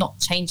just not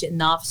change it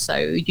enough.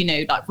 So,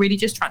 like really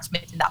just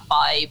transmitting that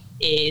vibe.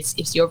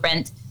 Is your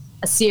event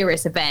a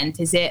serious event?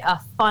 Is it a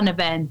fun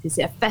event? Is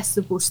it a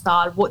festival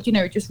style?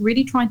 Just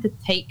really trying to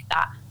take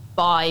that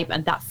vibe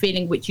and that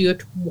feeling which you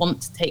would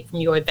want to take from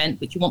your event,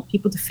 which you want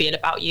people to feel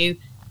about you,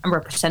 and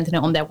representing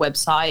it on their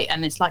website.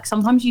 And it's like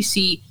sometimes you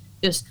see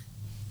just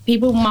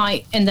people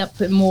might end up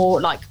putting more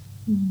like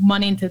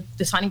money into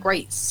designing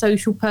great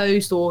social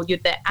posts or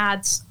their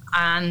ads,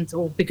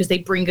 or because they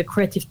bring a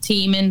creative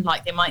team in,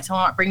 like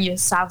someone might bring you a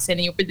South in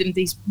and you're building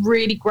these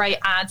really great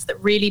ads that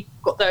really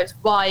got those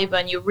vibe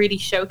and you're really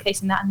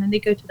showcasing that, and then they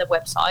go to their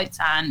website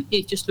and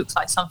it just looks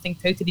like something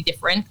totally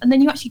different. And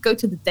then you actually go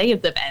to the day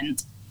of the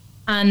event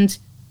and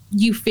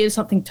you feel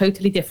something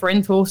totally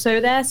different also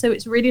there. So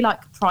it's really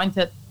like trying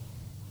to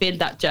build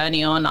that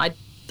journey on.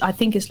 I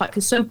think it's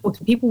so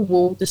important. People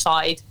will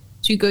decide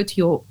to go to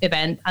your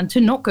event and to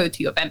not go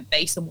to your event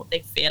based on what they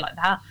feel like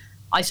that.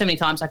 So many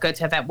times I go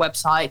to event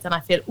websites and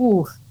I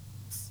feel,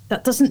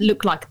 that doesn't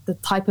look like the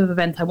type of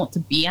event I want to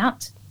be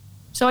at.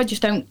 So I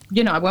just don't,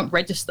 I won't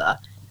register.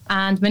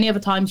 And many other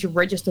times you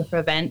register for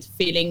an event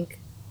feeling,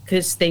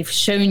 because they've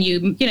shown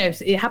you,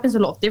 it happens a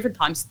lot of different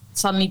times.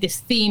 Suddenly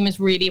this theme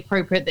is really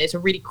appropriate. There's a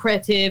really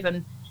creative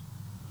and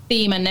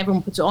theme and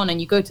everyone puts it on,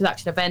 and you go to the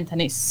actual event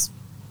and it's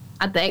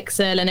at the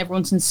Excel and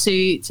everyone's in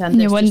suits,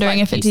 and you're wondering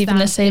if it's even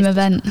the same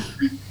event.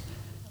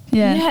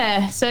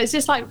 Yeah, so it's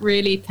just like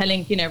really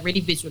telling,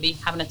 really visually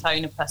having a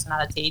tone of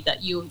personality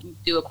that you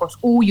do across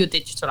all your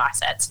digital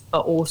assets, but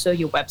also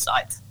your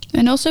website.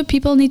 And also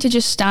people need to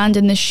just stand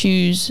in the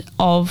shoes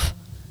of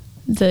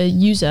the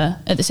user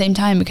at the same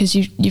time, because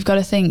you've got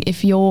to think,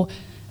 if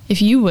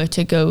you were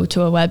to go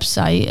to a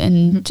website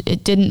and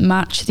it didn't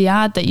match the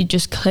ad that you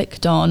just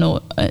clicked on,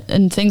 or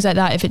and things like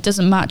that, if it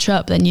doesn't match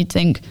up, then you'd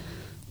think,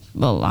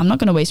 well, I'm not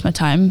going to waste my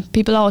time.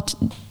 People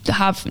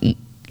have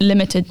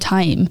limited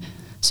time,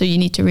 so you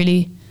need to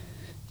really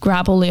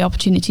grab all the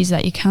opportunities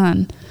that you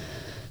can.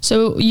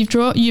 So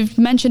you've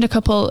mentioned a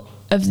couple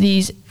of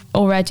these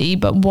already,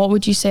 but what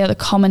would you say are the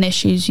common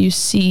issues you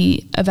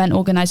see event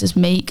organizers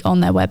make on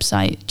their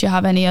website? Do you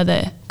have any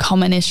other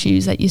common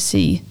issues that you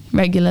see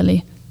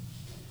regularly?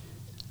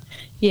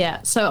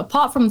 Yeah, so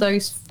apart from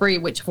those three,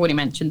 which I've already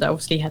mentioned,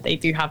 obviously they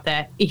do have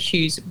their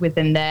issues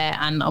within there.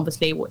 And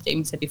obviously what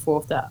Jamie said before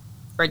of the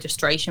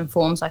registration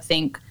forms, I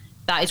think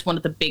that is one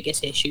of the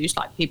biggest issues.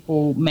 Like,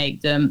 people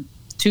make them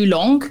too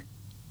long,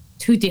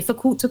 too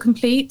difficult to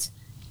complete,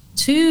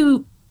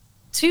 too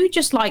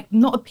just like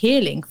not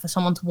appealing for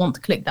someone to want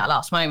to click that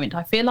last moment.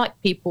 I feel like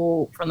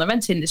people from the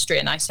events industry,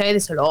 and I say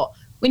this a lot,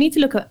 we need to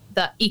look at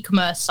the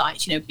e-commerce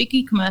sites, big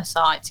e-commerce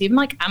sites, even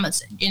like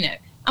Amazon,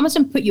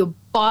 Amazon put your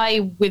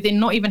buy within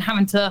not even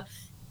having to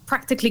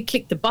practically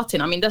click the button.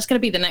 I mean, that's going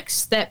to be the next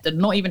step, that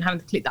not even having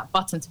to click that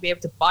button to be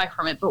able to buy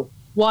from it. But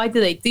why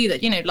do they do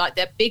that? Like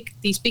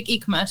these big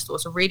e-commerce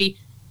stores are really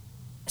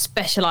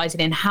specializing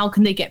in how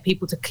can they get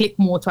people to click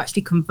more to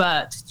actually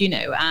convert,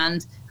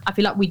 and I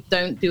feel like we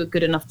don't do a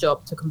good enough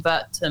job to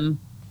convert them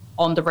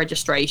on the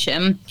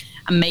registration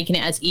and making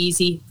it as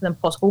easy for them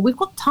possible. We've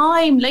got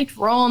time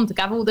later on to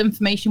gather all the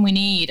information we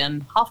need,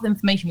 and half of the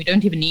information we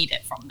don't even need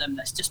it from them.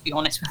 Let's just be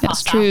honest with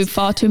ourselves. That's true.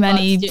 Far too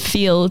many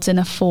fields in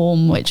a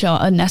form which are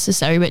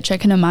unnecessary, which I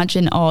can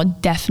imagine are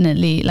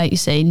definitely, like you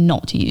say,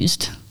 not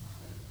used.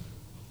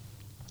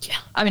 Yeah,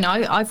 I mean,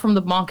 I from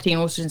the marketing,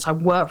 also since I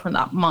work from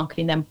that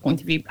marketing then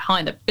point of view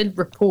behind it, build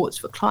reports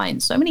for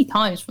clients so many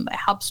times from their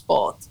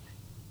HubSpot,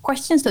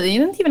 questions that they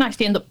don't even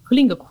actually end up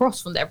pulling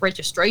across from their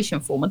registration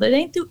form, and they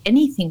don't do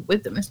anything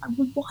with them. It's like,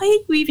 well, why are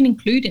you even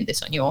including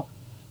this on your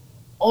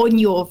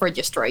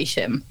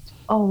registration?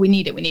 Oh, we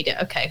need it.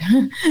 Okay.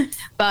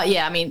 But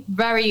yeah, I mean,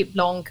 very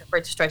long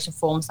registration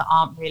forms that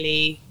aren't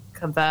really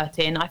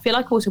converting. I feel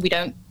like also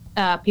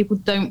people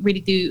don't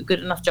really do good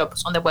enough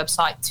jobs on their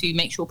website to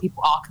make sure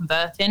people are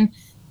converting.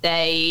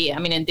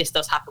 And this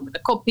does happen with the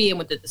copy and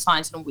with the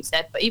designs and all we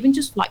said, but even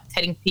just like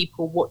telling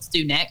people what to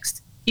do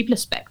next, people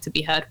expect to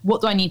be heard. What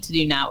do I need to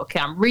do now? Okay,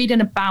 I'm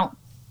reading about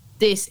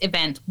this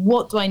event.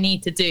 What do I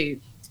need to do?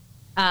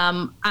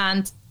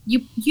 And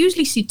you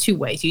usually see two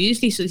ways. You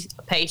usually see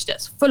a page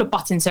that's full of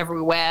buttons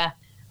everywhere,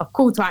 of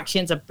call to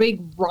actions, a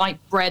big bright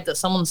red that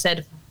someone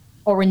said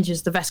orange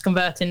is the best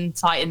converting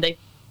site, and they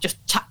just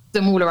tapped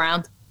them all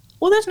around.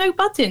 Or there's no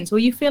buttons, or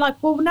you feel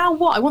like, well, now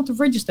what? I want to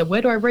register.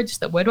 Where do I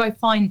register? Where do I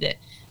find it?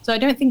 So I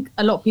don't think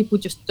a lot of people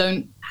just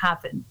don't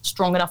have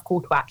strong enough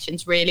call to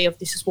actions, really, of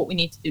this is what we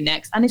need to do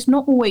next. And it's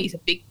not always a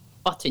big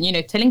button.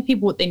 Telling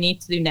people what they need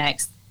to do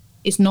next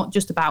is not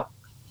just about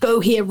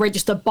go here,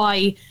 register,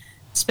 buy,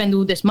 spend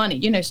all this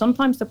money.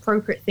 Sometimes the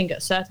appropriate thing at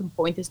a certain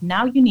point is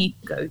now you need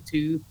to go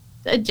to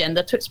the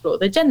agenda to explore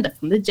the agenda,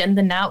 from the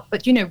agenda now,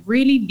 but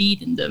really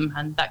leading them,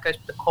 and that goes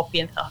with the copy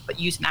and stuff, but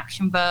using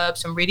action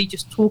verbs and really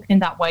just talking in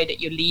that way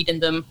that you're leading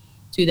them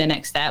to their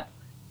next step.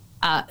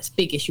 It's a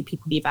big issue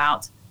people leave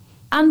out.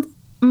 And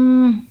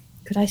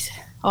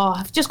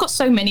I've just got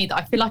so many that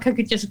I feel like I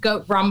could just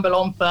go ramble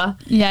on for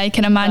I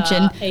can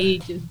imagine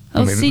ages.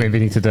 Maybe we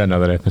need to do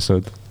another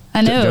episode.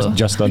 I know.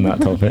 Just on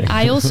that topic.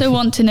 I also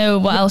want to know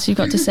what else you've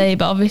got to say,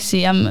 but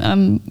obviously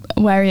I'm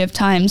wary of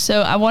time.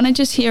 So I want to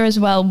just hear as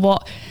well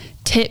what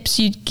tips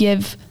you'd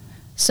give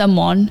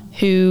someone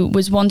who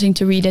was wanting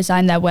to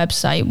redesign their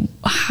website.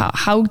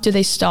 How do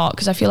they start?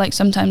 Because I feel like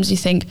sometimes you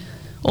think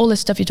all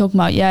this stuff you're talking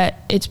about,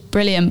 it's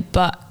brilliant,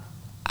 but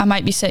I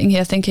might be sitting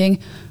here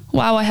thinking,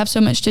 wow, I have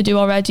so much to do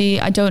already.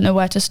 I don't know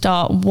where to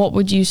start. What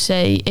would you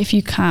say, if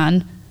you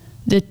can,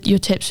 your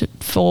tips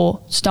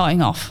for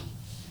starting off?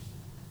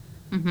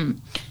 Mm-hmm.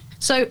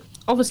 So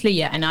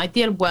obviously, in an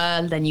ideal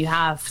world, then you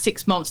have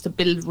 6 months to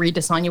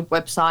redesign your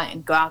website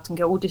and go out and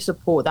get all this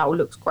support. That all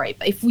looks great.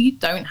 But if we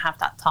don't have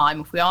that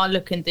time, if we are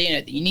looking to,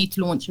 that you need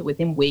to launch it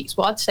within weeks,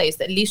 what I'd say is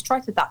that at least try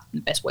to adapt in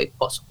the best way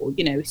possible.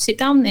 Sit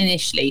down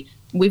initially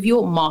with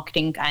your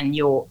marketing and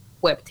your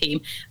web team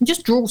and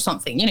just draw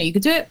something. You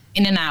could do it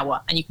in an hour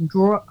and you can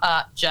draw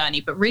a journey,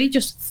 but really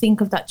just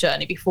think of that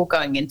journey before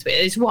going into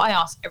it. It's what I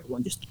ask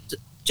everyone.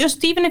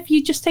 Just even if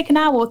you just take an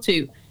hour or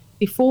two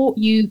before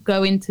you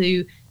go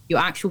into your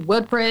actual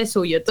WordPress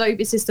or your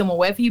Adobe system or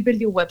wherever you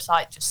build your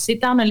website, just sit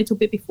down a little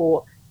bit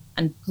before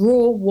and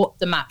draw what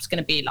the map's going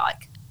to be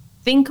like.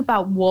 Think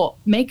about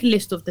make a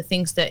list of the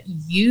things that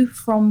you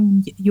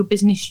from your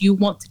business you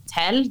want to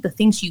tell, the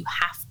things you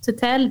have to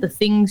tell, the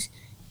things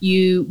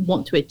you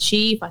want to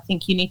achieve. I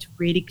think you need to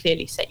really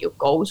clearly set your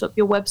goals of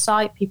your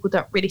website. People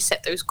don't really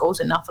set those goals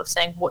enough of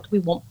saying, what do we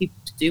want people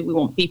to do? We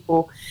want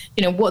people,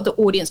 what the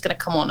audience going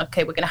to come on?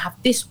 Okay, we're going to have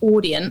this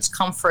audience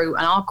come through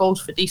and our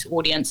goals for this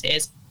audience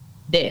is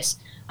this.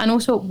 And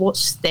also what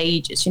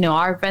stages,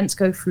 our events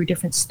go through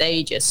different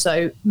stages.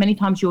 So many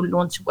times you'll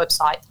launch a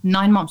website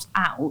 9 months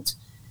out.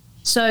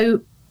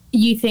 So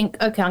you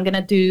think, okay,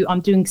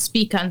 I'm doing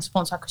speaker and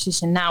sponsor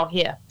acquisition now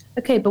here.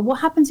 Okay, but what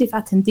happens if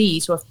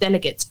attendees or if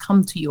delegates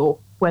come to your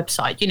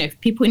website? If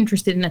people are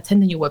interested in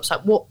attending your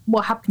website,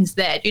 what happens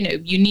there?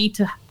 You need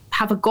to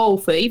have a goal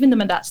for even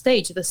them at that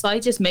stage. The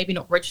stage is maybe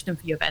not registering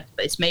for your event,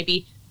 but it's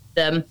maybe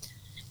them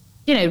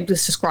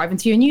just subscribing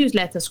to your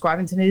newsletter,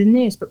 subscribing to the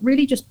news, but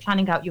really just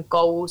planning out your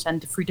goals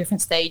and through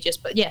different stages.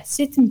 But yeah,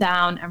 sitting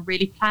down and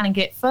really planning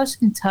it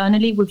first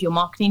internally with your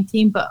marketing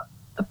team. But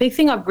a big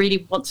thing I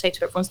really want to say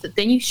to everyone is that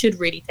then you should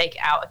really take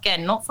it out.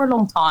 Again, not for a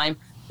long time,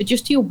 but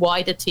just to your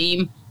wider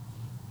team.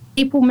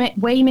 People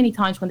way many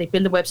times when they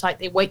build a website,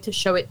 they wait to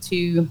show it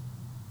to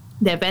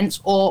the events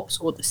ops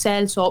or the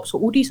sales ops or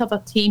all these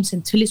other teams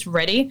until it's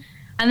ready.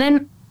 And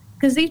then,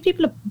 because these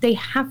people, they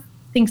have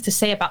things to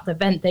say about the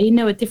event. They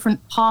know a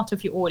different part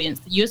of your audience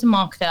that you as a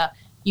marketer,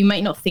 you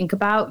might not think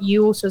about.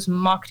 You also as a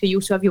marketer, you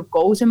also have your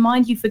goals in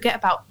mind. You forget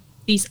about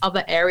these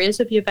other areas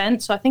of your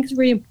event. So I think it's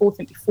really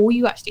important before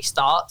you actually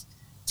start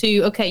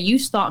to, okay, you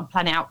start and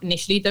plan out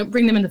initially. Don't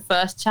bring them in the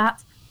first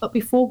chat, but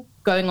before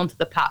going onto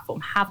the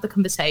platform, have the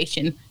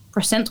conversation,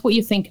 present what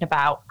you're thinking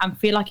about, and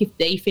feel like if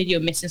they feel you're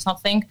missing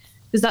something,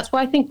 because that's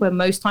why I think where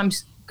most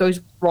times goes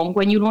wrong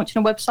when you're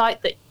launching a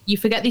website, that you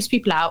forget these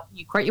people out,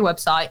 you create your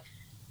website,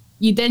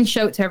 you then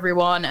show it to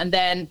everyone, and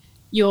then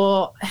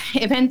your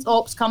event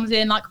ops comes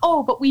in like,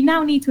 oh, but we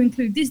now need to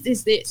include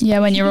this. Yeah,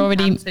 when you're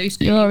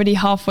already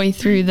halfway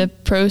through the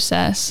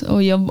process,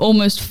 or you're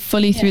almost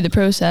fully through the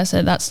process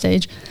at that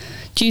stage.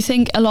 Do you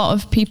think a lot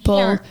of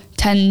people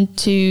tend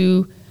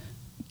to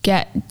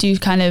do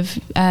kind of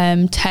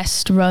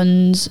test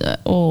runs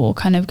or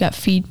kind of get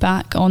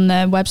feedback on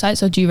their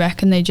websites, or do you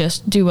reckon they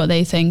just do what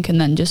they think and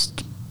then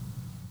just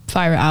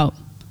fire it out?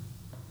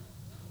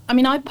 I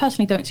mean, I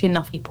personally don't see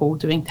enough people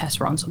doing test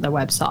runs on their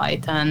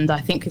website, and I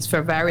think it's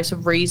for various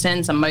of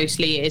reasons, and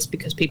mostly it's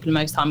because people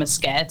most time are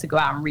scared to go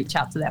out and reach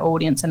out to their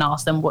audience and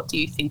ask them, what do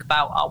you think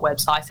about our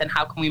website and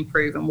how can we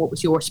improve, and what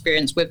was your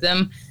experience with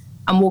them?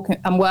 I'm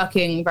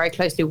working very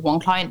closely with one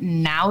client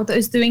now that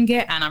is doing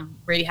it, and I'm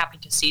really happy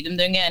to see them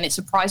doing it, and it's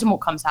surprising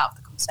what comes out of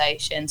the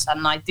conversations.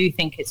 And I do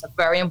think it's a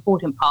very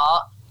important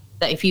part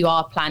that if you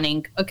are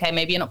planning, okay,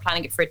 maybe you're not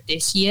planning it for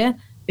this year,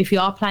 but if you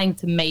are planning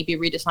to maybe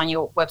redesign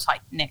your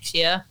website next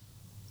year,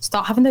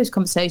 start having those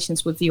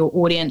conversations with your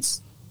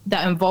audience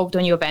that are involved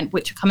on your event,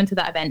 which are coming to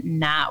that event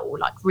now.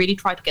 Like, really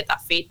try to get that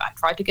feedback.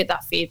 Try to get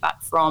that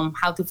feedback from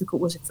how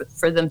difficult was it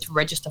for them to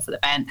register for the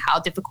event? How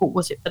difficult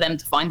was it for them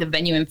to find the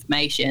venue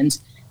information?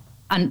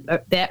 And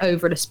their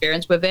overall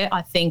experience with it,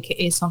 I think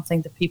it is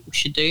something that people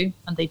should do,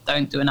 and they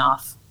don't do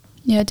enough.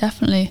 Yeah,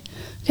 definitely.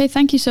 Okay,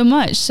 thank you so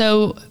much.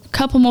 So a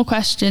couple more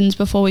questions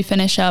before we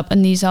finish up,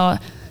 and these are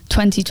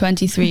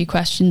 2023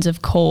 questions,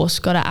 of course.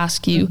 Got to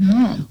ask you,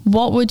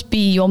 what would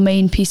be your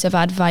main piece of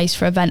advice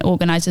for event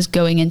organizers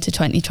going into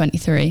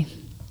 2023?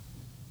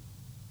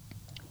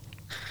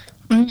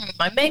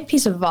 My main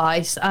piece of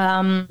advice.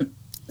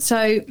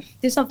 So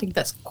there's something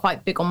that's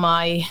quite big on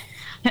my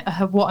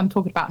what I'm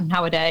talking about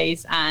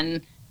nowadays,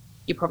 and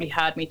you probably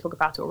heard me talk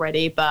about it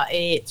already, but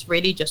it's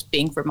really just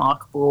being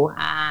remarkable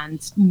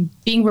and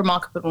being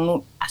remarkable in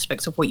all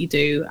aspects of what you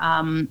do.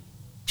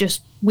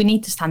 We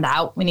need to stand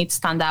out. We need to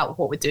stand out with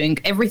what we're doing.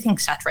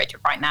 Everything's saturated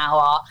right now.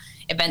 Our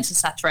events are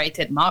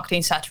saturated,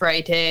 marketing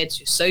saturated,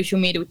 social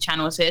media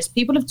channels is.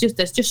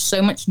 There's just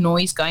so much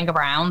noise going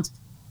around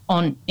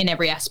in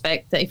every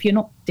aspect that if you're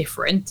not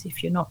different,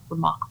 if you're not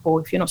remarkable,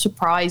 if you're not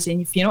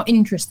surprising, if you're not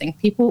interesting,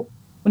 people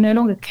will no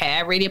longer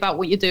care really about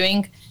what you're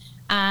doing.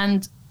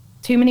 And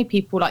too many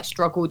people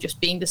struggle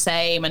just being the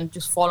same and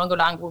just following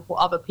along with what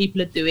other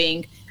people are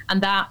doing. And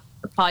that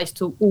applies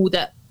to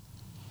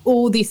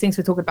all these things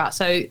we're talking about.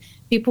 So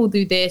people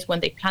do this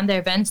when they plan their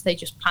events. They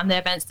just plan their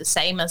events the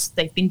same as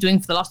they've been doing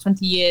for the last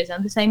 20 years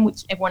and the same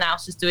which everyone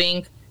else is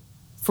doing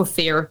for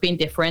fear of being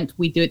different.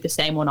 We do it the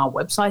same on our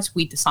websites.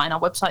 We design our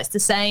websites the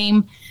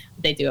same.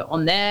 They do it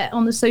on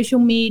the social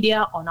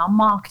media, on our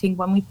marketing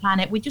when we plan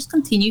it. We just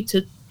continue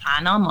to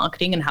plan our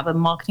marketing and have a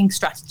marketing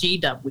strategy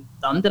that we've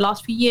done the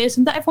last few years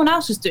and that everyone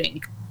else is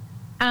doing.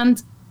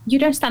 And you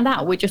don't stand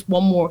out. We're just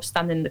one more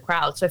stand in the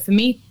crowd. So for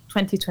me,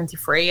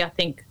 2023, I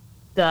think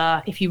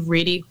if you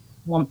really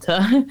want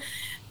to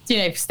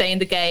stay in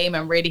the game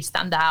and really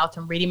stand out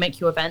and really make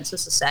your events a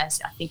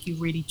success, I think you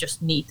really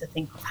just need to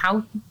think of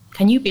how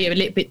can you be a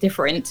little bit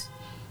different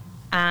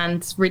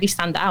and really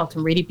stand out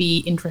and really be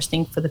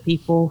interesting for the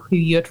people who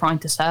you're trying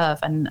to serve,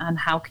 and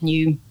how can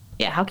you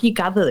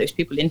gather those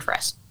people's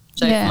interest.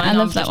 So I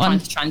love that one. Trying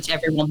to challenge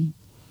everyone.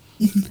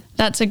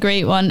 That's a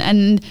great one.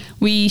 And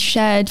we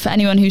shared, for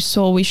anyone who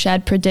saw, we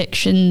shared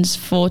predictions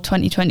for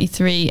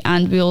 2023,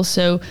 and we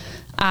also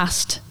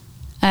asked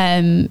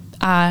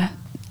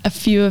a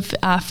few of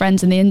our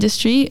friends in the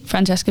industry,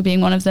 Francesca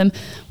being one of them,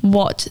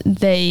 what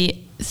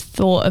they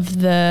thought of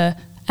the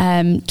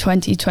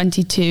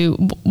 2022,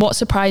 what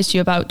surprised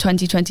you about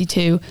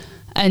 2022.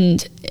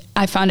 And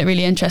I found it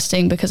really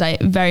interesting because I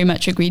very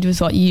much agreed with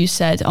what you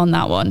said on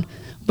that one,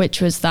 which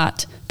was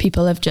that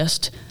people have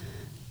just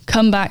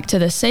come back to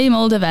the same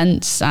old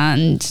events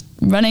and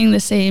running the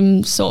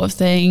same sort of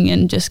thing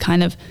and just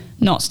kind of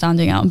not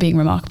standing out and being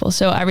remarkable.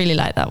 So I really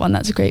like that one.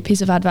 That's a great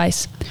piece of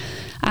advice.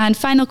 And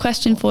final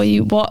question for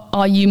you, what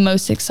are you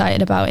most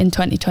excited about in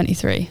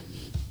 2023?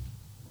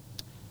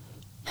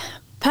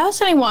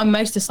 Personally, what I'm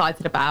most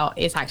excited about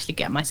is actually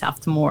getting myself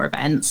to more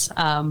events.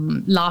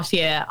 Last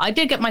year, I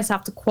did get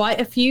myself to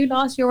quite a few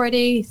last year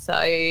already.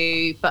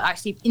 But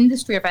actually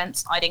industry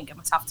events, I didn't get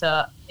myself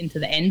into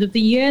the end of the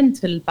year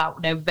until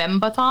about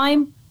November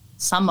time.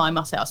 Some, I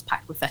must say, I was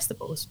packed with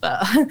festivals,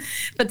 but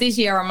this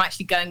year I'm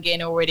actually going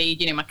in already.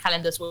 My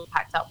calendars were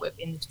packed up with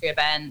industry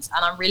events,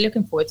 and I'm really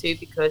looking forward to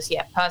it because,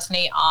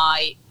 personally,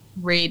 I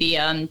really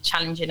am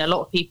challenging a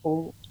lot of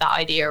people that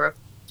idea of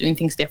doing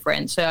things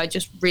different. So I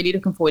just really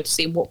looking forward to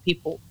seeing what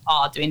people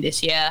are doing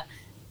this year.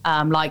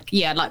 Like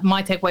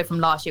my takeaway from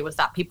last year was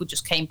that people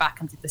just came back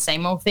and did the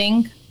same old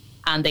thing,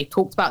 and they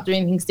talked about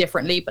doing things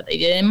differently, but they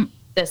didn't.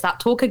 There's that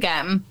talk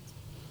again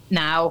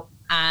now,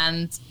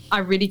 and I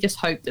really just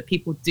hope that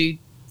people do,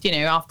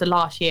 after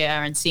last year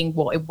and seeing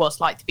what it was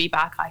like to be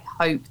back, I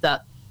hope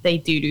that they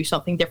do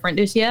something different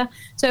this year.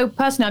 So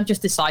personally, I'm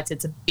just excited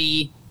to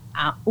be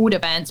at all the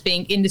events,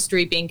 being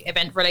industry, being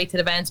event-related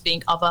events,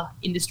 being other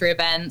industry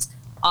events.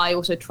 I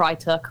also try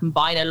to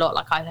combine a lot.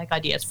 Like I take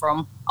ideas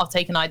I'll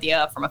take an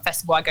idea from a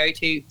festival I go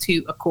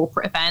to a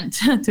corporate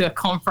event, to a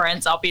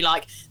conference. I'll be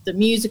like, the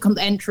music on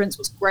the entrance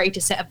was great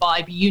to set a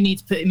vibe. You need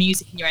to put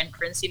music in your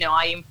entrance.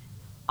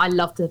 I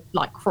love to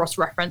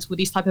cross-reference with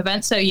these type of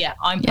events. So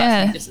I'm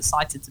personally just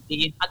excited to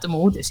be at them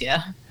all this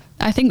year.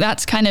 I think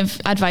that's kind of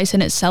advice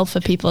in itself for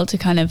people to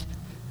kind of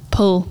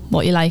pull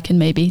what you like and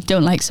maybe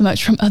don't like so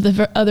much from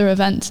other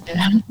events.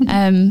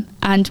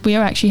 And we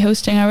are actually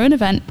hosting our own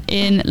event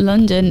in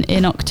London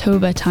in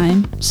October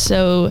time,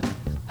 so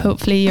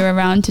hopefully you're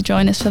around to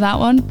join us for that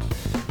one.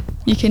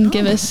 You can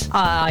give us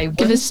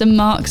some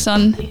marks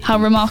on how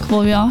remarkable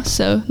we are,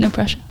 so no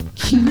pressure.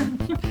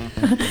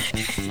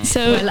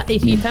 So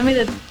if you tell me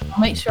that, I'll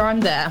make sure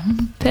I'm there.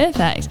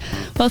 Perfect.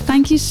 Well,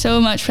 thank you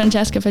so much,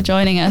 Francesca, for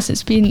joining us.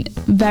 It's been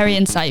very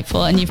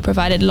insightful, and you've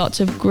provided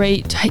lots of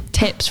great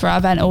tips for our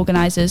event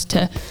organisers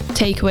to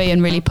take away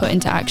and really put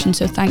into action.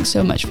 So thanks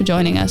so much for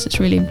joining us.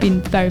 It's really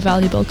been very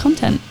valuable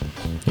content.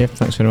 Yeah,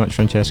 thanks very much,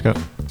 Francesca.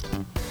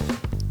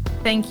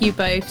 Thank you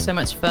both so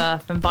much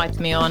for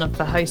inviting me on and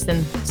for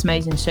hosting this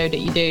amazing show that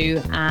you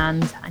do,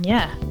 and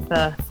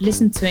for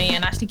listening to me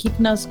and actually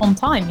keeping us on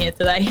time here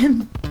today.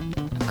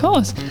 Of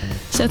course.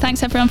 So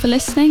thanks everyone for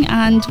listening,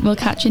 and we'll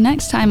catch you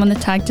next time on the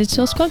Tag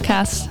Digital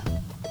Squadcast.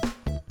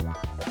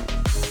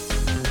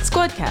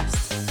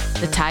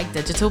 Squadcast, the Tag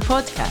Digital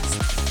podcast.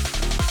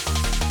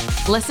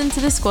 Listen to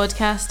the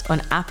Squadcast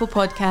on Apple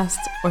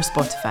Podcasts or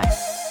Spotify.